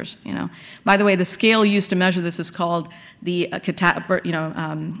 catastrophizers. By the way, the scale used to measure this is called the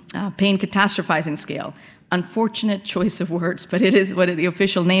pain catastrophizing scale. Unfortunate choice of words, but it is what the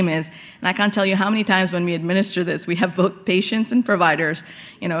official name is. And I can't tell you how many times when we administer this, we have both patients and providers,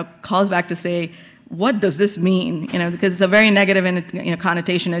 calls back to say, what does this mean? Because it's a very negative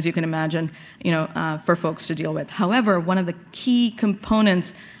connotation, as you can imagine, for folks to deal with. However, one of the key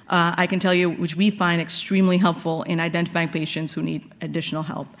components I can tell you, which we find extremely helpful in identifying patients who need additional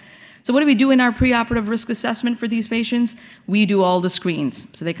help. So what do we do in our preoperative risk assessment for these patients? We do all the screens.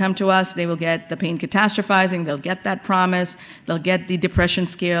 So they come to us, they will get the pain catastrophizing, they'll get that promise, they'll get the depression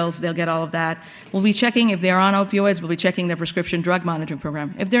scales, they'll get all of that. We'll be checking if they're on opioids, we'll be checking their prescription drug monitoring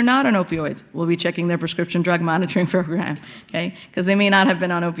program. If they're not on opioids, we'll be checking their prescription drug monitoring program, okay? Because they may not have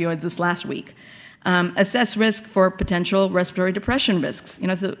been on opioids this last week. Assess risk for potential respiratory depression risks,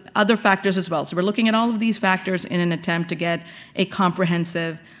 the other factors as well. So we're looking at all of these factors in an attempt to get a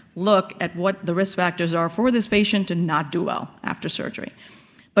comprehensive look at what the risk factors are for this patient to not do well after surgery.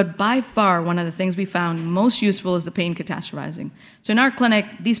 But by far, one of the things we found most useful is the pain catastrophizing. So in our clinic,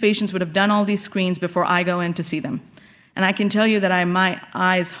 these patients would have done all these screens before I go in to see them. And I can tell you that my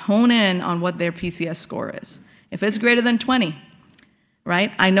eyes hone in on what their PCS score is. If it's greater than 20,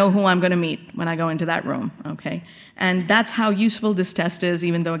 right, I know who I'm going to meet when I go into that room, okay? And that's how useful this test is,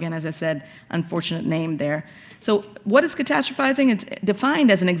 even though, again, as I said, unfortunate name there. So what is catastrophizing? It's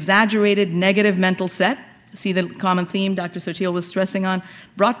defined as an exaggerated negative mental set. See the common theme Dr. Sotil was stressing on,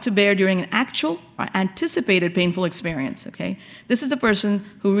 brought to bear during an actual or anticipated painful experience, okay? This is the person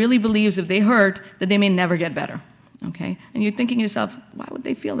who really believes if they hurt, that they may never get better. Okay? And you're thinking to yourself, why would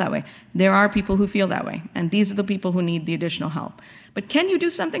they feel that way? There are people who feel that way, and these are the people who need the additional help. But can you do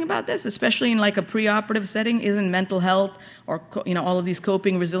something about this, especially in like a preoperative setting? Isn't mental health or all of these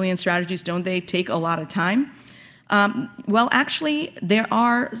coping resilience strategies, don't they take a lot of time? Well, actually, there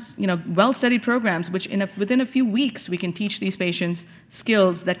are well-studied programs which within a few weeks we can teach these patients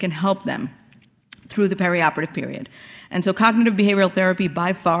skills that can help them through the perioperative period. And so cognitive behavioral therapy,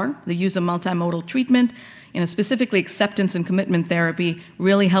 by far, the use of multimodal treatment, specifically acceptance and commitment therapy,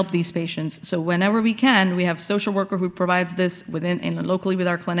 really help these patients. So whenever we can, we have a social worker who provides this locally with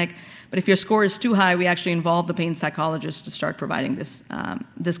our clinic. But if your score is too high, we actually involve the pain psychologist to start providing this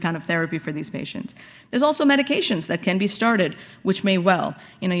kind of therapy for these patients. There's also medications that can be started, which may well.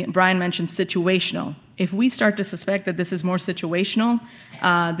 Brian mentioned situational. If we start to suspect that this is more situational,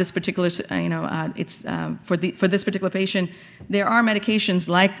 this particular, it's for this particular patient, there are medications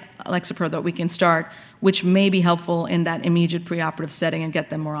like Lexapro that we can start, which may be helpful in that immediate preoperative setting and get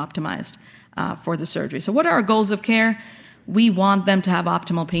them more optimized for the surgery. So what are our goals of care? We want them to have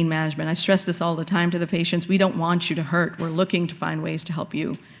optimal pain management. I stress this all the time to the patients. We don't want you to hurt. We're looking to find ways to help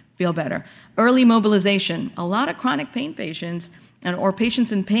you feel better. Early mobilization. A lot of chronic pain patients or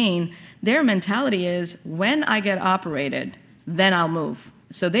patients in pain, their mentality is, when I get operated, then I'll move.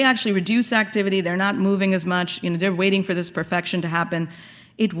 So they actually reduce activity. They're not moving as much. They're waiting for this perfection to happen.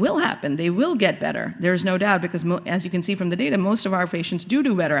 It will happen. They will get better. There's no doubt, because as you can see from the data, most of our patients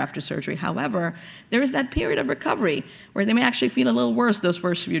do better after surgery. However, there is that period of recovery where they may actually feel a little worse those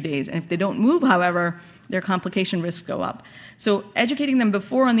first few days. And if they don't move, however, their complication risks go up. So educating them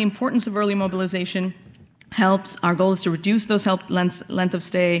before on the importance of early mobilization helps. Our goal is to reduce those length of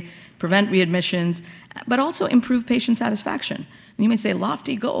stay, prevent readmissions, but also improve patient satisfaction. And you may say,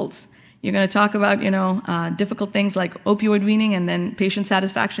 lofty goals. You're going to talk about, difficult things like opioid weaning and then patient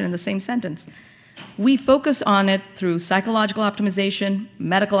satisfaction in the same sentence. We focus on it through psychological optimization,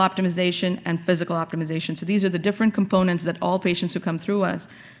 medical optimization, and physical optimization. So these are the different components that all patients who come through us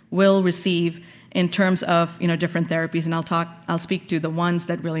will receive in terms of, different therapies. And I'll speak to the ones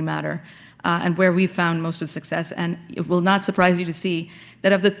that really matter and where we found most of the success. And it will not surprise you to see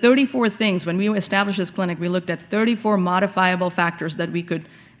that of the 34 things, when we established this clinic, we looked at 34 modifiable factors that we could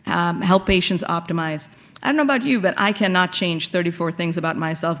help patients optimize. I don't know about you, but I cannot change 34 things about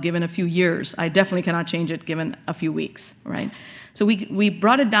myself given a few years. I definitely cannot change it given a few weeks, right? So we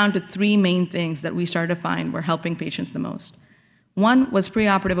brought it down to 3 main things that we started to find were helping patients the most. One was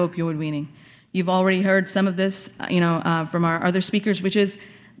preoperative opioid weaning. You've already heard some of this, from our other speakers, which is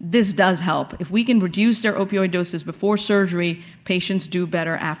this does help. If we can reduce their opioid doses before surgery, patients do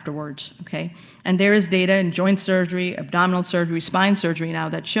better afterwards, okay? And there is data in joint surgery, abdominal surgery, spine surgery now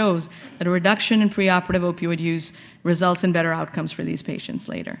that shows that a reduction in preoperative opioid use results in better outcomes for these patients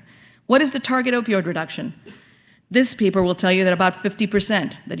later. What is the target opioid reduction? This paper will tell you that about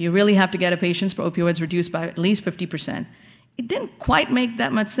 50%, that you really have to get a patient's opioids reduced by at least 50%. It didn't quite make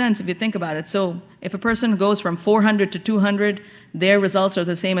that much sense if you think about it. So if a person goes from 400 to 200, their results are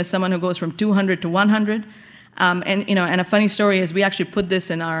the same as someone who goes from 200 to 100. And a funny story is we actually put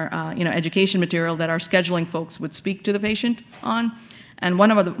this in our education material that our scheduling folks would speak to the patient on. And one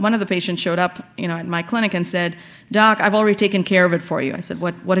of the patients showed up at my clinic and said, "Doc, I've already taken care of it for you." I said,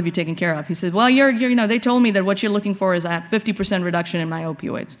 "What have you taken care of?" He said, "Well, they told me that what you're looking for is a 50% reduction in my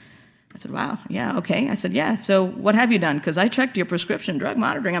opioids." I said, "Wow, yeah, okay." I said, "Yeah, so what have you done? Because I checked your prescription drug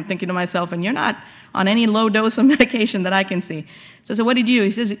monitoring." I'm thinking to myself, and you're not on any low dose of medication that I can see. So I said, "What did you do?" He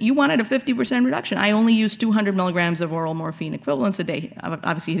says, "You wanted a 50% reduction. I only used 200 milligrams of oral morphine equivalents a day."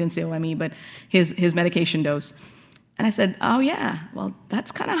 Obviously, he didn't say OME, but his medication dose. And I said, "Oh, yeah, well,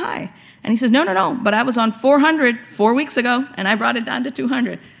 that's kind of high." And he says, No, but I was on 400 4 weeks ago, and I brought it down to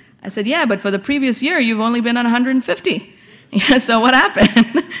 200. I said, "Yeah, but for the previous year, you've only been on 150. So what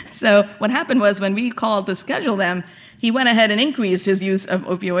happened? So what happened was when we called to schedule them, he went ahead and increased his use of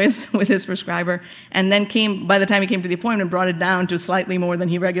opioids with his prescriber, and then by the time he came to the appointment, brought it down to slightly more than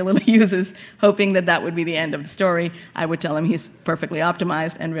he regularly uses, hoping that would be the end of the story. I would tell him he's perfectly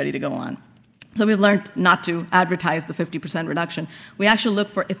optimized and ready to go on. So we've learned not to advertise the 50% reduction. We actually look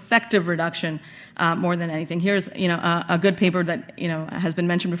for effective reduction more than anything. Here's a good paper that has been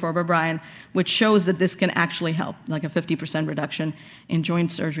mentioned before by Brian, which shows that this can actually help. Like a 50% reduction in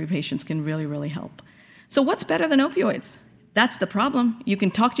joint surgery patients can really, really help. So what's better than opioids? That's the problem. You can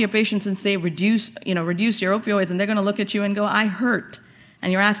talk to your patients and say, reduce your opioids, and they're going to look at you and go, "I hurt,"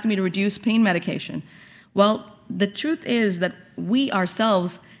 and you're asking me to reduce pain medication. Well, the truth is that we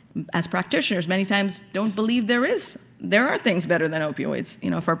ourselves, as practitioners, many times don't believe there are things better than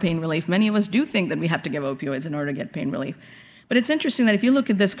opioids, for pain relief. Many of us do think that we have to give opioids in order to get pain relief. But it's interesting that if you look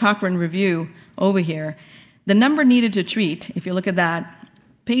at this Cochrane review over here, the number needed to treat, if you look at that,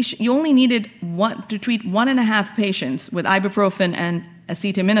 you only needed to treat 1.5 patients with ibuprofen and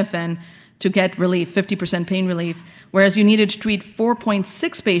acetaminophen to get relief, 50% pain relief, whereas you needed to treat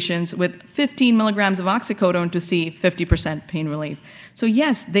 4.6 patients with 15 milligrams of oxycodone to see 50% pain relief. So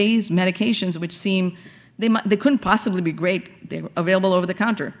yes, these medications, which seem, they couldn't possibly be great, they're available over the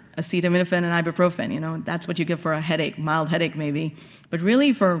counter, acetaminophen and ibuprofen, that's what you give for a headache, mild headache maybe. But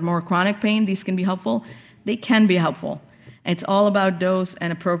really for more chronic pain, these can be helpful. They can be helpful. It's all about dose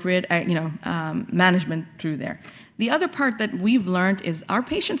and appropriate, management through there. The other part that we've learned is our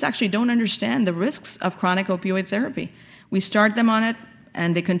patients actually don't understand the risks of chronic opioid therapy. We start them on it,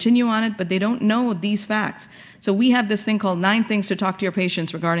 and they continue on it, but they don't know these facts. So we have this thing called 9 things to talk to your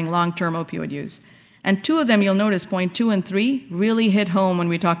patients regarding long-term opioid use. And 2 of them, you'll notice, point 2 and 3, really hit home when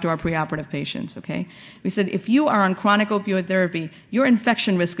we talk to our preoperative patients, okay? We said, if you are on chronic opioid therapy, your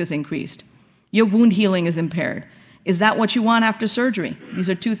infection risk is increased. Your wound healing is impaired. Is that what you want after surgery? These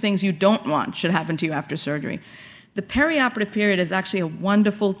are 2 things you don't want should happen to you after surgery. The perioperative period is actually a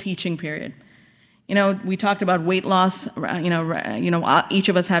wonderful teaching period. We talked about weight loss. Each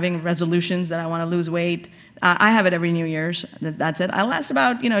of us having resolutions that I want to lose weight. I have it every New Year's. That's it. I last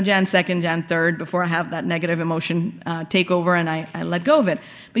about Jan 2nd, Jan 3rd before I have that negative emotion take over and I let go of it.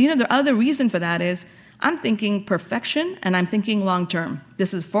 But the other reason for that is I'm thinking perfection and I'm thinking long term.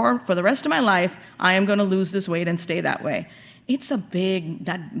 This is for the rest of my life. I am going to lose this weight and stay that way. It's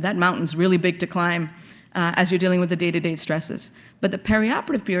that mountain's really big to climb as you're dealing with the day-to-day stresses. But the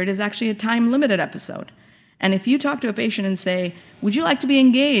perioperative period is actually a time-limited episode. And if you talk to a patient and say, would you like to be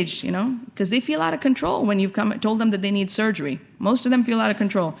engaged, because they feel out of control when you've told them that they need surgery. Most of them feel out of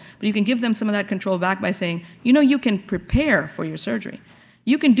control. But you can give them some of that control back by saying, you can prepare for your surgery.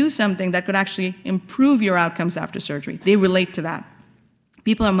 You can do something that could actually improve your outcomes after surgery. They relate to that.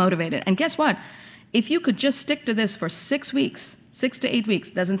 People are motivated. And guess what? If you could just stick to this for 6 weeks, 6 to 8 weeks,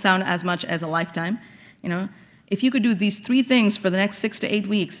 doesn't sound as much as a lifetime, if you could do these 3 things for the next 6 to 8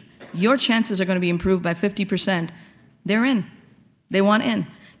 weeks, your chances are going to be improved by 50%. They're in. They want in.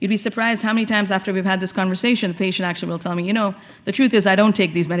 You'd be surprised how many times after we've had this conversation, the patient actually will tell me, the truth is I don't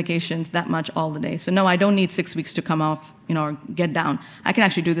take these medications that much all the day. So no, I don't need 6 weeks to come off, or get down. I can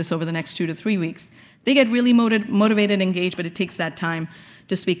actually do this over the next 2 to 3 weeks. They get really motivated, engaged, but it takes that time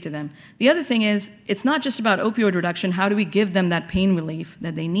to speak to them. The other thing is, it's not just about opioid reduction. How do we give them that pain relief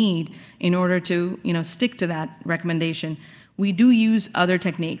that they need in order to, stick to that recommendation? We do use other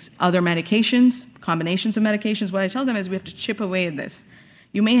techniques, other medications, combinations of medications. What I tell them is we have to chip away at this.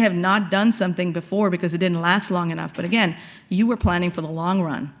 You may have not done something before because it didn't last long enough, but again, you were planning for the long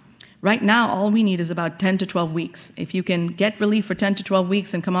run. Right now, all we need is about 10 to 12 weeks. If you can get relief for 10 to 12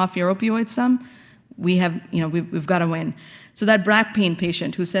 weeks and come off your opioids some, we've got to win. So that back pain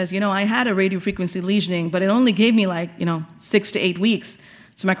patient who says, I had a radiofrequency lesioning, but it only gave me 6 to 8 weeks.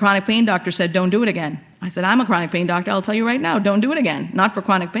 So my chronic pain doctor said, don't do it again. I said, I'm a chronic pain doctor. I'll tell you right now, don't do it again. Not for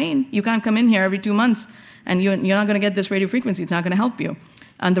chronic pain. You can't come in here every 2 months and you're not going to get this radiofrequency. It's not going to help you.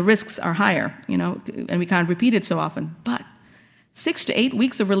 And the risks are higher, and we can't repeat it so often. But 6 to 8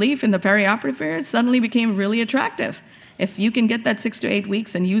 weeks of relief in the perioperative period suddenly became really attractive. If you can get that 6 to 8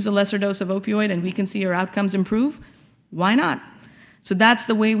 weeks and use a lesser dose of opioid and we can see your outcomes improve, why not? So that's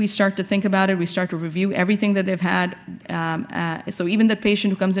the way we start to think about it. We start to review everything that they've had. So even the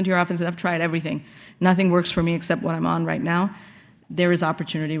patient who comes into your office and says, I've tried everything. Nothing works for me except what I'm on right now. There is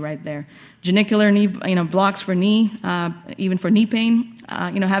opportunity right there. Genicular knee, blocks for knee, even for knee pain,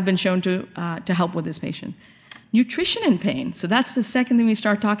 have been shown to help with this patient. Nutrition in pain. So that's the second thing we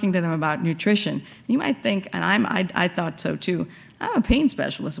start talking to them about, nutrition. You might think, and I thought so too, I'm a pain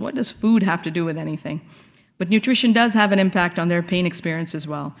specialist. What does food have to do with anything? But nutrition does have an impact on their pain experience as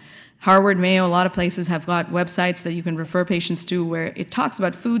well. Harvard, Mayo, a lot of places have got websites that you can refer patients to where it talks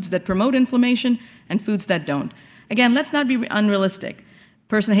about foods that promote inflammation and foods that don't. Again, let's not be unrealistic.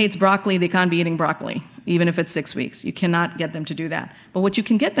 Person hates broccoli, they can't be eating broccoli, even if it's 6 weeks. You cannot get them to do that. But what you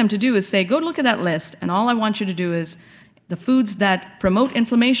can get them to do is say, go look at that list, and all I want you to do is the foods that promote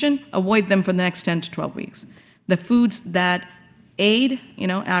inflammation, avoid them for the next 10 to 12 weeks. The foods that aid,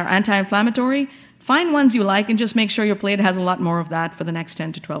 are anti-inflammatory, find ones you like and just make sure your plate has a lot more of that for the next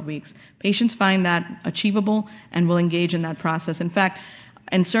 10 to 12 weeks. Patients find that achievable and will engage in that process. In fact,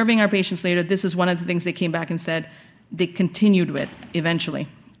 in serving our patients later, this is one of the things they came back and said they continued with eventually,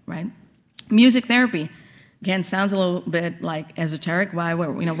 right? Music therapy. Again, sounds a little bit like esoteric. Why?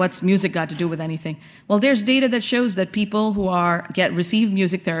 What's music got to do with anything? Well, there's data that shows that people who receive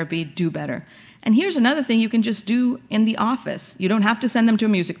music therapy do better. And here's another thing you can just do in the office. You don't have to send them to a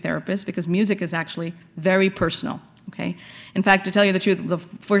music therapist because music is actually very personal, okay? In fact, to tell you the truth, the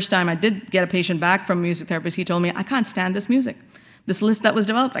first time I did get a patient back from a music therapist, he told me, I can't stand this music. This list that was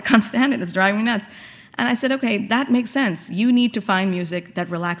developed, I can't stand it. It's driving me nuts. And I said, okay, that makes sense. You need to find music that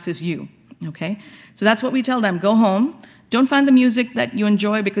relaxes you, okay? So that's what we tell them. Go home. Don't find the music that you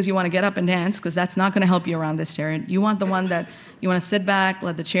enjoy because you want to get up and dance, because that's not going to help you around this chair. You want the one that you want to sit back,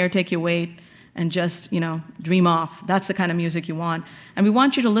 let the chair take your weight, and just, dream off. That's the kind of music you want. And we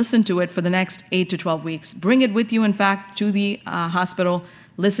want you to listen to it for the next 8 to 12 weeks. Bring it with you, in fact, to the hospital.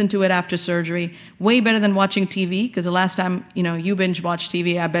 Listen to it after surgery. Way better than watching TV, because the last time, you binge-watched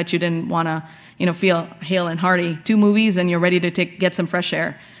TV, I bet you didn't want to, feel hale and hearty. 2 movies and you're ready to get some fresh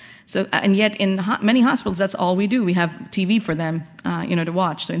air. So, and yet in many hospitals, that's all we do. We have TV for them, to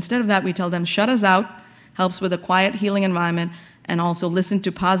watch. So instead of that, we tell them, shut us out. Helps with a quiet, healing environment. And also listen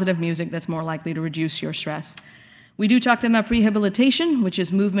to positive music that's more likely to reduce your stress. We do talk to them about prehabilitation, which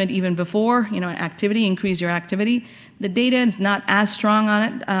is movement even before, activity, increase your activity. The data is not as strong on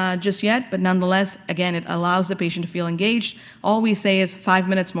it just yet, but nonetheless, again, it allows the patient to feel engaged. All we say is 5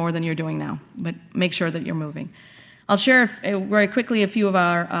 minutes more than you're doing now, but make sure that you're moving. I'll share very quickly a few of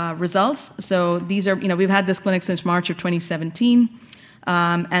our results. So these are, we've had this clinic since March of 2017.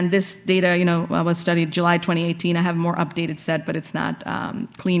 And this data, was studied July 2018. I have a more updated set, but it's not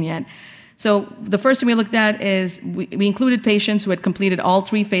clean yet. So the first thing we looked at is we included patients who had completed all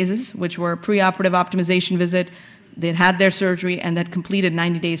 3 phases, which were preoperative optimization visit, they'd had their surgery, and that completed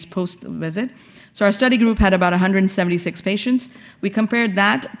 90 days post-visit. So our study group had about 176 patients. We compared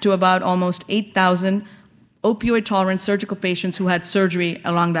that to about almost 8,000 opioid-tolerant surgical patients who had surgery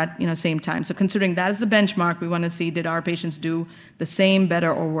along that same time. So considering that as the benchmark, we want to see, did our patients do the same,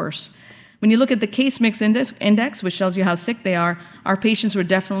 better, or worse? When you look at the case mix index, which tells you how sick they are, our patients were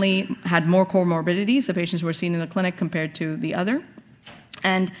definitely had more comorbidities, the patients who were seen in the clinic compared to the other.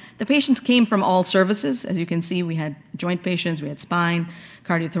 And the patients came from all services. As you can see, we had joint patients, we had spine,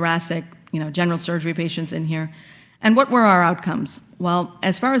 cardiothoracic, general surgery patients in here. And what were our outcomes? Well,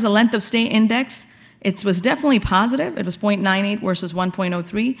 as far as the length of stay index, it was definitely positive. It was 0.98 versus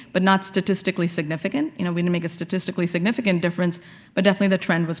 1.03, but not statistically significant. We didn't make a statistically significant difference, but definitely the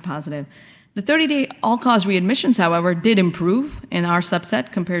trend was positive. The 30-day all-cause readmissions, however, did improve in our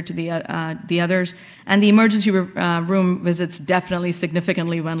subset compared to the others, and the emergency room visits definitely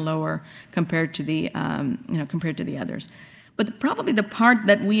significantly went lower compared to the others. But probably the part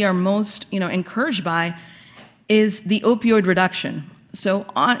that we are most encouraged by is the opioid reduction. So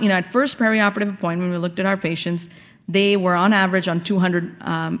at first perioperative appointment, we looked at our patients. They were on average on 200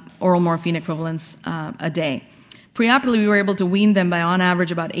 oral morphine equivalents a day. Preoperatively, we were able to wean them by on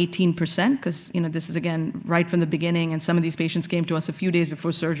average about 18%, because this is again right from the beginning, and some of these patients came to us a few days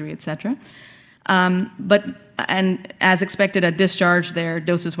before surgery, et cetera. And as expected at discharge, their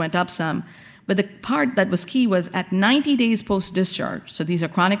doses went up some. But the part that was key was at 90 days post-discharge, so these are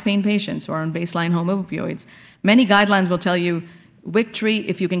chronic pain patients who are on baseline home opioids, many guidelines will tell you Victory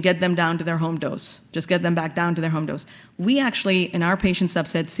if you can get them down to their home dose. Just get them back down to their home dose. We actually, in our patient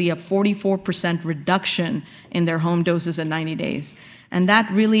subset, see a 44% reduction in their home doses at 90 days. And that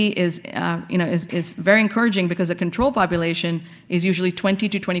really is very encouraging, because the control population is usually 20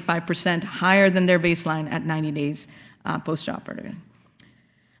 to 25% higher than their baseline at 90 days post-operative.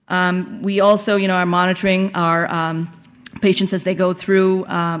 We also, are monitoring our patients as they go through,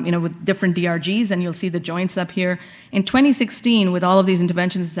 with different DRGs, and you'll see the joints up here. In 2016, with all of these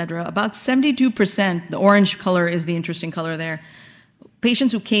interventions, et cetera, about 72%, the orange color is the interesting color there,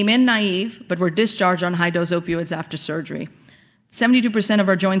 patients who came in naive but were discharged on high-dose opioids after surgery. 72% of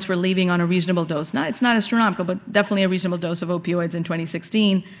our joints were leaving on a reasonable dose. Now, it's not astronomical, but definitely a reasonable dose of opioids in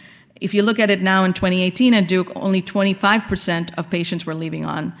 2016. If you look at it now in 2018 at Duke, only 25% of patients were leaving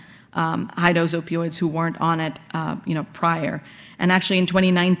on high-dose opioids who weren't on it, prior. And actually in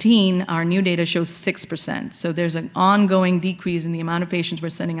 2019, our new data shows 6%. So there's an ongoing decrease in the amount of patients we're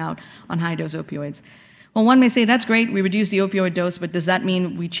sending out on high-dose opioids. Well, one may say, that's great, we reduced the opioid dose, but does that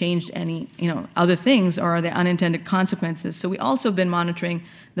mean we changed any, other things, or are there unintended consequences? So we also have been monitoring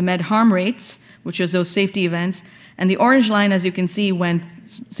the med harm rates, which is those safety events, and the orange line, as you can see, went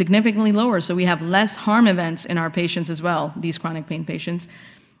significantly lower. So we have less harm events in our patients as well, these chronic pain patients.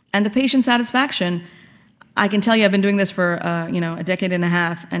 And the patient satisfaction, I can tell you, I've been doing this for a decade and a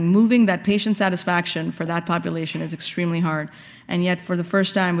half, and moving that patient satisfaction for that population is extremely hard. And yet, for the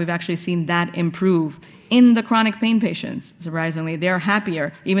first time, we've actually seen that improve in the chronic pain patients. Surprisingly, they're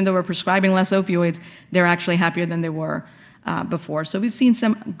happier. Even though we're prescribing less opioids, they're actually happier than they were before. So we've seen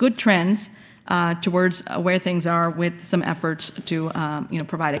some good trends towards where things are, with some efforts to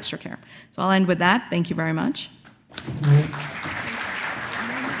provide extra care. So I'll end with that. Thank you very much.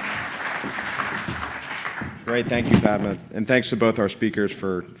 Great, thank you, Padma. And thanks to both our speakers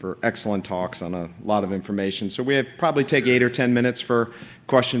for excellent talks on a lot of information. So we have probably take 8 or 10 minutes for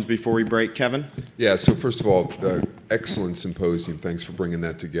questions before we break. Kevin? Yeah, so first of all, excellent symposium. Thanks for bringing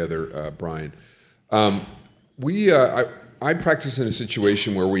that together, Brian. I practice in a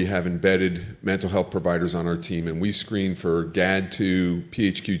situation where we have embedded mental health providers on our team, and we screen for GAD2,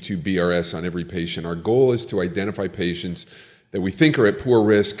 PHQ-2, BRS on every patient. Our goal is to identify patients that we think are at poor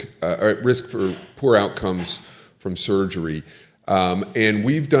risk, are at risk for poor outcomes from surgery. And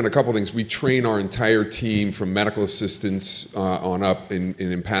we've done a couple things. We train our entire team, from medical assistants on up, in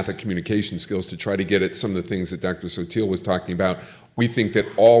empathic communication skills, to try to get at some of the things that Dr. Sotil was talking about. We think that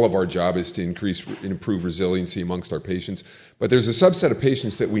all of our job is to increase and improve resiliency amongst our patients. But there's a subset of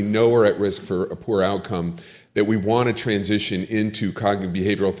patients that we know are at risk for a poor outcome that we want to transition into cognitive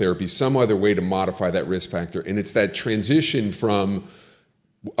behavioral therapy, some other way to modify that risk factor. And it's that transition from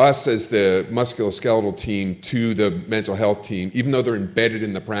us as the musculoskeletal team to the mental health team, even though they're embedded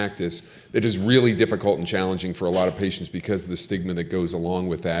in the practice, that is really difficult and challenging for a lot of patients because of the stigma that goes along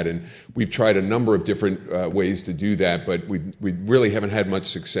with that. And we've tried a number of different ways to do that, but we really haven't had much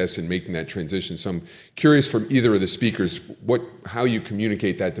success in making that transition. So I'm curious from either of the speakers how you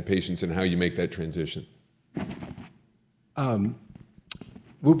communicate that to patients and how you make that transition.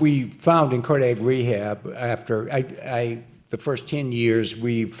 What we found in cardiac rehab after the first 10 years,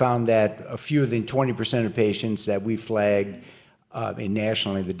 we found that a fewer than 20% of patients that we flagged, and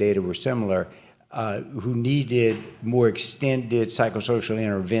nationally the data were similar, who needed more extended psychosocial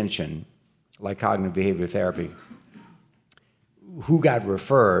intervention, like cognitive behavioral therapy, who got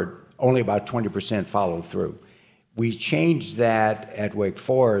referred, only about 20% followed through. We changed that at Wake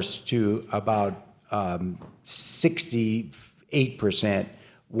Forest to about 68%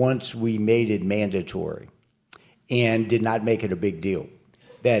 once we made it mandatory and did not make it a big deal.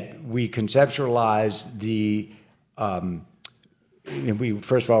 That we conceptualized we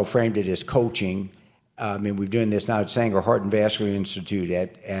first of all framed it as coaching. We're doing this now at Sanger Heart and Vascular Institute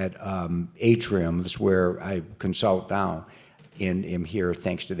at Atrium. That's where I consult now and am here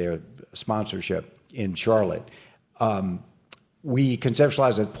thanks to their sponsorship in Charlotte. We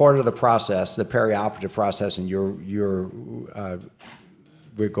conceptualized as part of the process, the perioperative process in your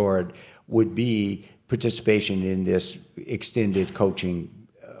regard, would be participation in this extended coaching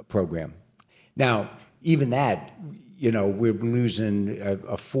program. Now, even that, we're losing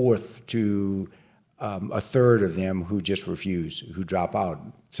a fourth to a third of them who just refuse, who drop out.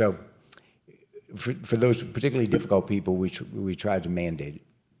 So for those particularly difficult people, we tried to mandate it.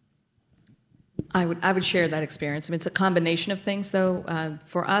 I would share that experience. It's a combination of things, though.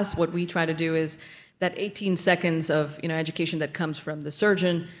 For us, what we try to do is that 18 seconds of education that comes from the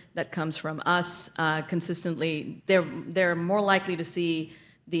surgeon, that comes from us consistently. They're more likely to see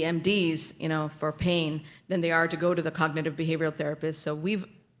the MDs, for pain than they are to go to the cognitive behavioral therapist. So we've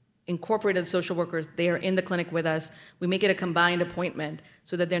incorporated social workers. They are in the clinic with us. We make it a combined appointment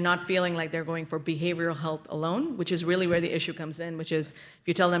so that they're not feeling like they're going for behavioral health alone, which is really where the issue comes in, which is if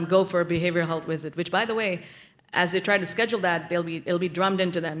you tell them go for a behavioral health visit, which, by the way, as they try to schedule that, it'll be drummed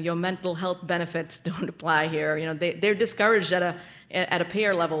into them. Your mental health benefits don't apply here. They're discouraged at a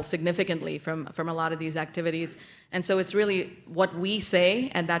payer level significantly from a lot of these activities. And so it's really what we say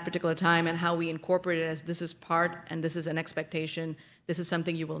at that particular time and how we incorporate it as this is part and this is an expectation. This is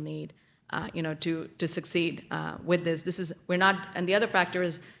something you will need, to succeed with this. We're not, and the other factor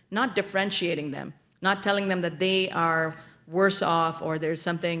is not differentiating them, not telling them that they are worse off or there's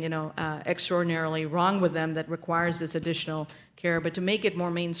something extraordinarily wrong with them that requires this additional care, but to make it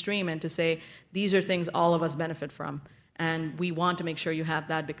more mainstream and to say these are things all of us benefit from, and we want to make sure you have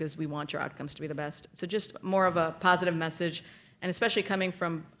that because we want your outcomes to be the best. So just more of a positive message, and especially coming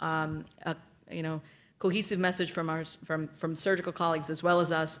from a cohesive message from surgical colleagues as well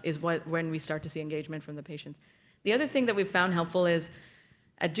as us is when we start to see engagement from the patients. The other thing that we've found helpful is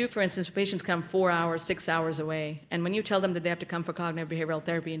at Duke, for instance, patients come 4 hours, 6 hours away, and when you tell them that they have to come for cognitive behavioral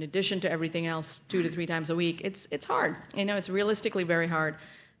therapy in addition to everything else 2 to 3 times a week, it's hard. It's realistically very hard.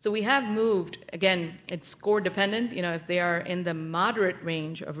 So we have moved, again, it's score dependent. If they are in the moderate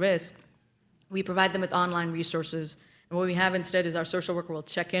range of risk, we provide them with online resources. And what we have instead is our social worker will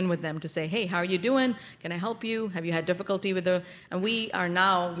check in with them to say, hey, how are you doing? Can I help you? Have you had difficulty with and we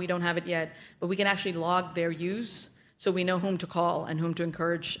don't have it yet, but we can actually log their use so we know whom to call and whom to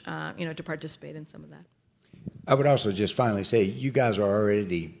encourage, to participate in some of that. I would also just finally say, you guys are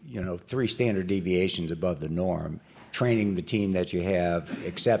already, 3 standard deviations above the norm, training the team that you have,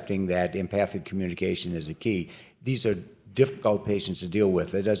 accepting that empathic communication is a key. These are difficult patients to deal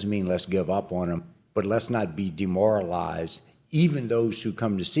with. That doesn't mean let's give up on them, but let's not be demoralized. Even those who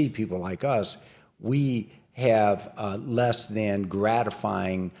come to see people like us, we have less than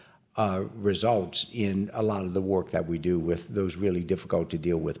gratifying results in a lot of the work that we do with those really difficult to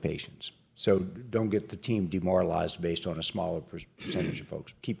deal with patients. So don't get the team demoralized based on a smaller percentage of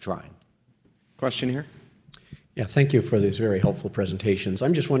folks. Keep trying. Question here? Yeah, thank you for these very helpful presentations.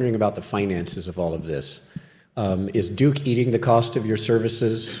 I'm just wondering about the finances of all of this. Is Duke eating the cost of your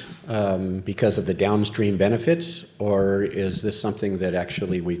services because of the downstream benefits, or is this something that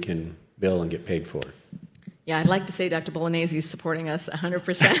actually we can bill and get paid for? Yeah, I'd like to say Dr. Bolognese is supporting us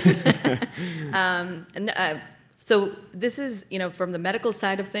 100%. So this is, from the medical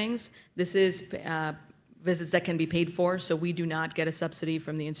side of things, this is visits that can be paid for, so we do not get a subsidy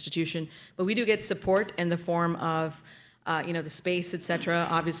from the institution, but we do get support in the form of the space, et cetera.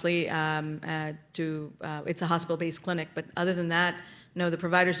 Obviously, it's a hospital-based clinic, but other than that, no, the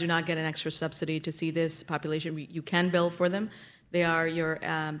providers do not get an extra subsidy to see this population. You can bill for them. They are your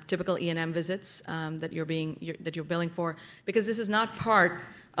typical E&M visits that you're billing for, because this is not part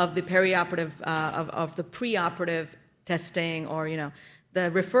of the perioperative of the preoperative testing, or the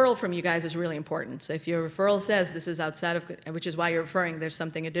referral from you guys is really important. So if your referral says this is outside of, which is why you're referring, there's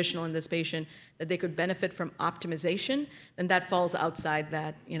something additional in this patient that they could benefit from optimization, then that falls outside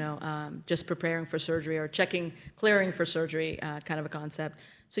that, just preparing for surgery or clearing for surgery kind of a concept.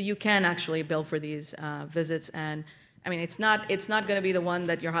 So you can actually bill for these visits, and I mean, it's not going to be the one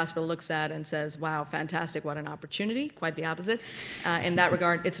that your hospital looks at and says, wow, fantastic, what an opportunity. Quite the opposite. In that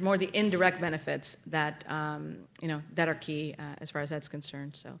regard, it's more the indirect benefits that, that are key as far as that's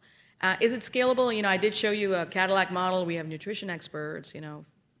concerned. So is it scalable? I did show you a Cadillac model. We have nutrition experts,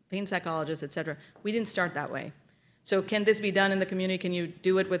 pain psychologists, et cetera. We didn't start that way. So can this be done in the community? Can you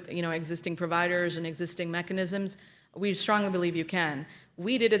do it with, existing providers and existing mechanisms? We strongly believe you can.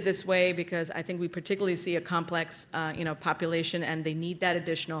 We did it this way because I think we particularly see a complex, population, and they need that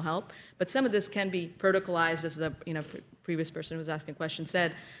additional help. But some of this can be protocolized, as the previous person who was asking a question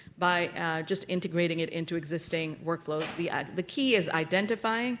said, by just integrating it into existing workflows. The key is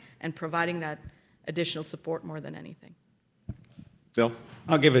identifying and providing that additional support more than anything. Bill?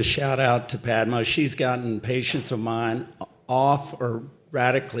 I'll give a shout out to Padma. She's gotten patients of mine off or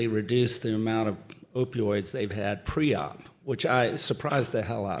radically reduced the amount of opioids they've had pre-op, which surprised the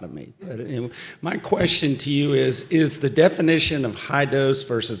hell out of me. But my question to you is the definition of high dose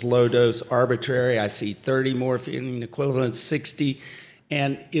versus low dose arbitrary? I see 30 morphine equivalent, 60.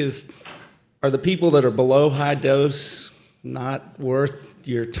 And are the people that are below high dose not worth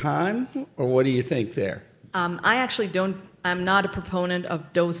your time? Or what do you think there? I'm not a proponent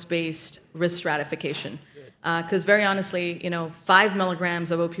of dose-based risk stratification. Because very honestly, 5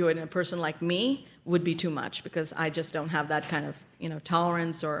 milligrams of opioid in a person like me would be too much, because I just don't have that kind of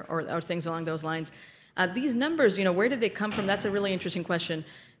tolerance or things along those lines. These numbers, where did they come from? That's a really interesting question.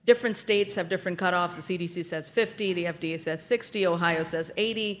 Different states have different cutoffs. The CDC says 50, the FDA says 60, Ohio says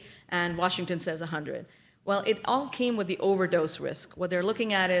 80, and Washington says 100. Well, it all came with the overdose risk. What they're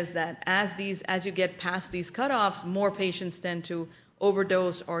looking at is that as you get past these cutoffs, more patients tend to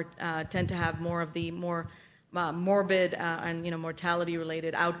overdose or tend to have more of the more morbid and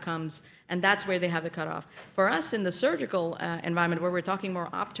mortality-related outcomes, and that's where they have the cutoff. For us in the surgical environment, where we're talking more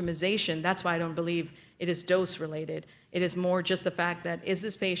optimization, that's why I don't believe it is dose-related. It is more just the fact that, is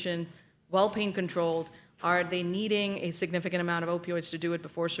this patient well pain-controlled? Are they needing a significant amount of opioids to do it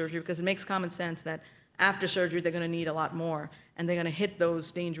before surgery? Because it makes common sense that after surgery they're going to need a lot more, and they're going to hit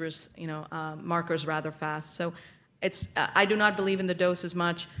those dangerous markers rather fast. So I do not believe in the dose as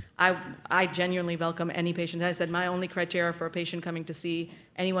much. I genuinely welcome any patient. As I said, my only criteria for a patient coming to see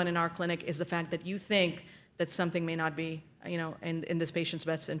anyone in our clinic is the fact that you think that something may not be, in this patient's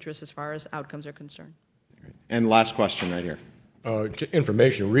best interest as far as outcomes are concerned. And last question right here.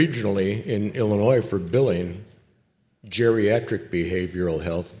 Information regionally in Illinois for billing, geriatric behavioral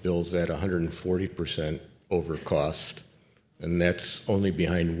health bills at 140% over cost. And that's only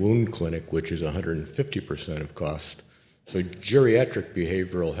behind wound clinic, which is 150% of cost. So geriatric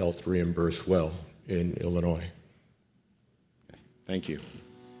behavioral health reimbursed well in Illinois. Thank you.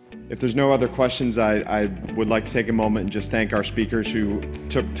 If there's no other questions, I would like to take a moment and just thank our speakers who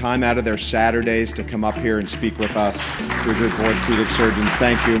took time out of their Saturdays to come up here and speak with us. We're good orthopedic surgeons.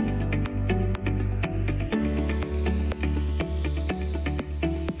 Thank you.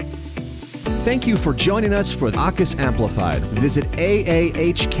 Thank you for joining us for AAHKS Amplified. Visit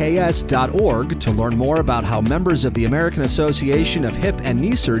aahks.org to learn more about how members of the American Association of Hip and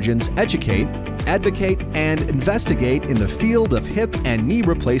Knee Surgeons educate, advocate, and investigate in the field of hip and knee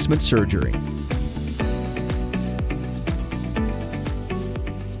replacement surgery.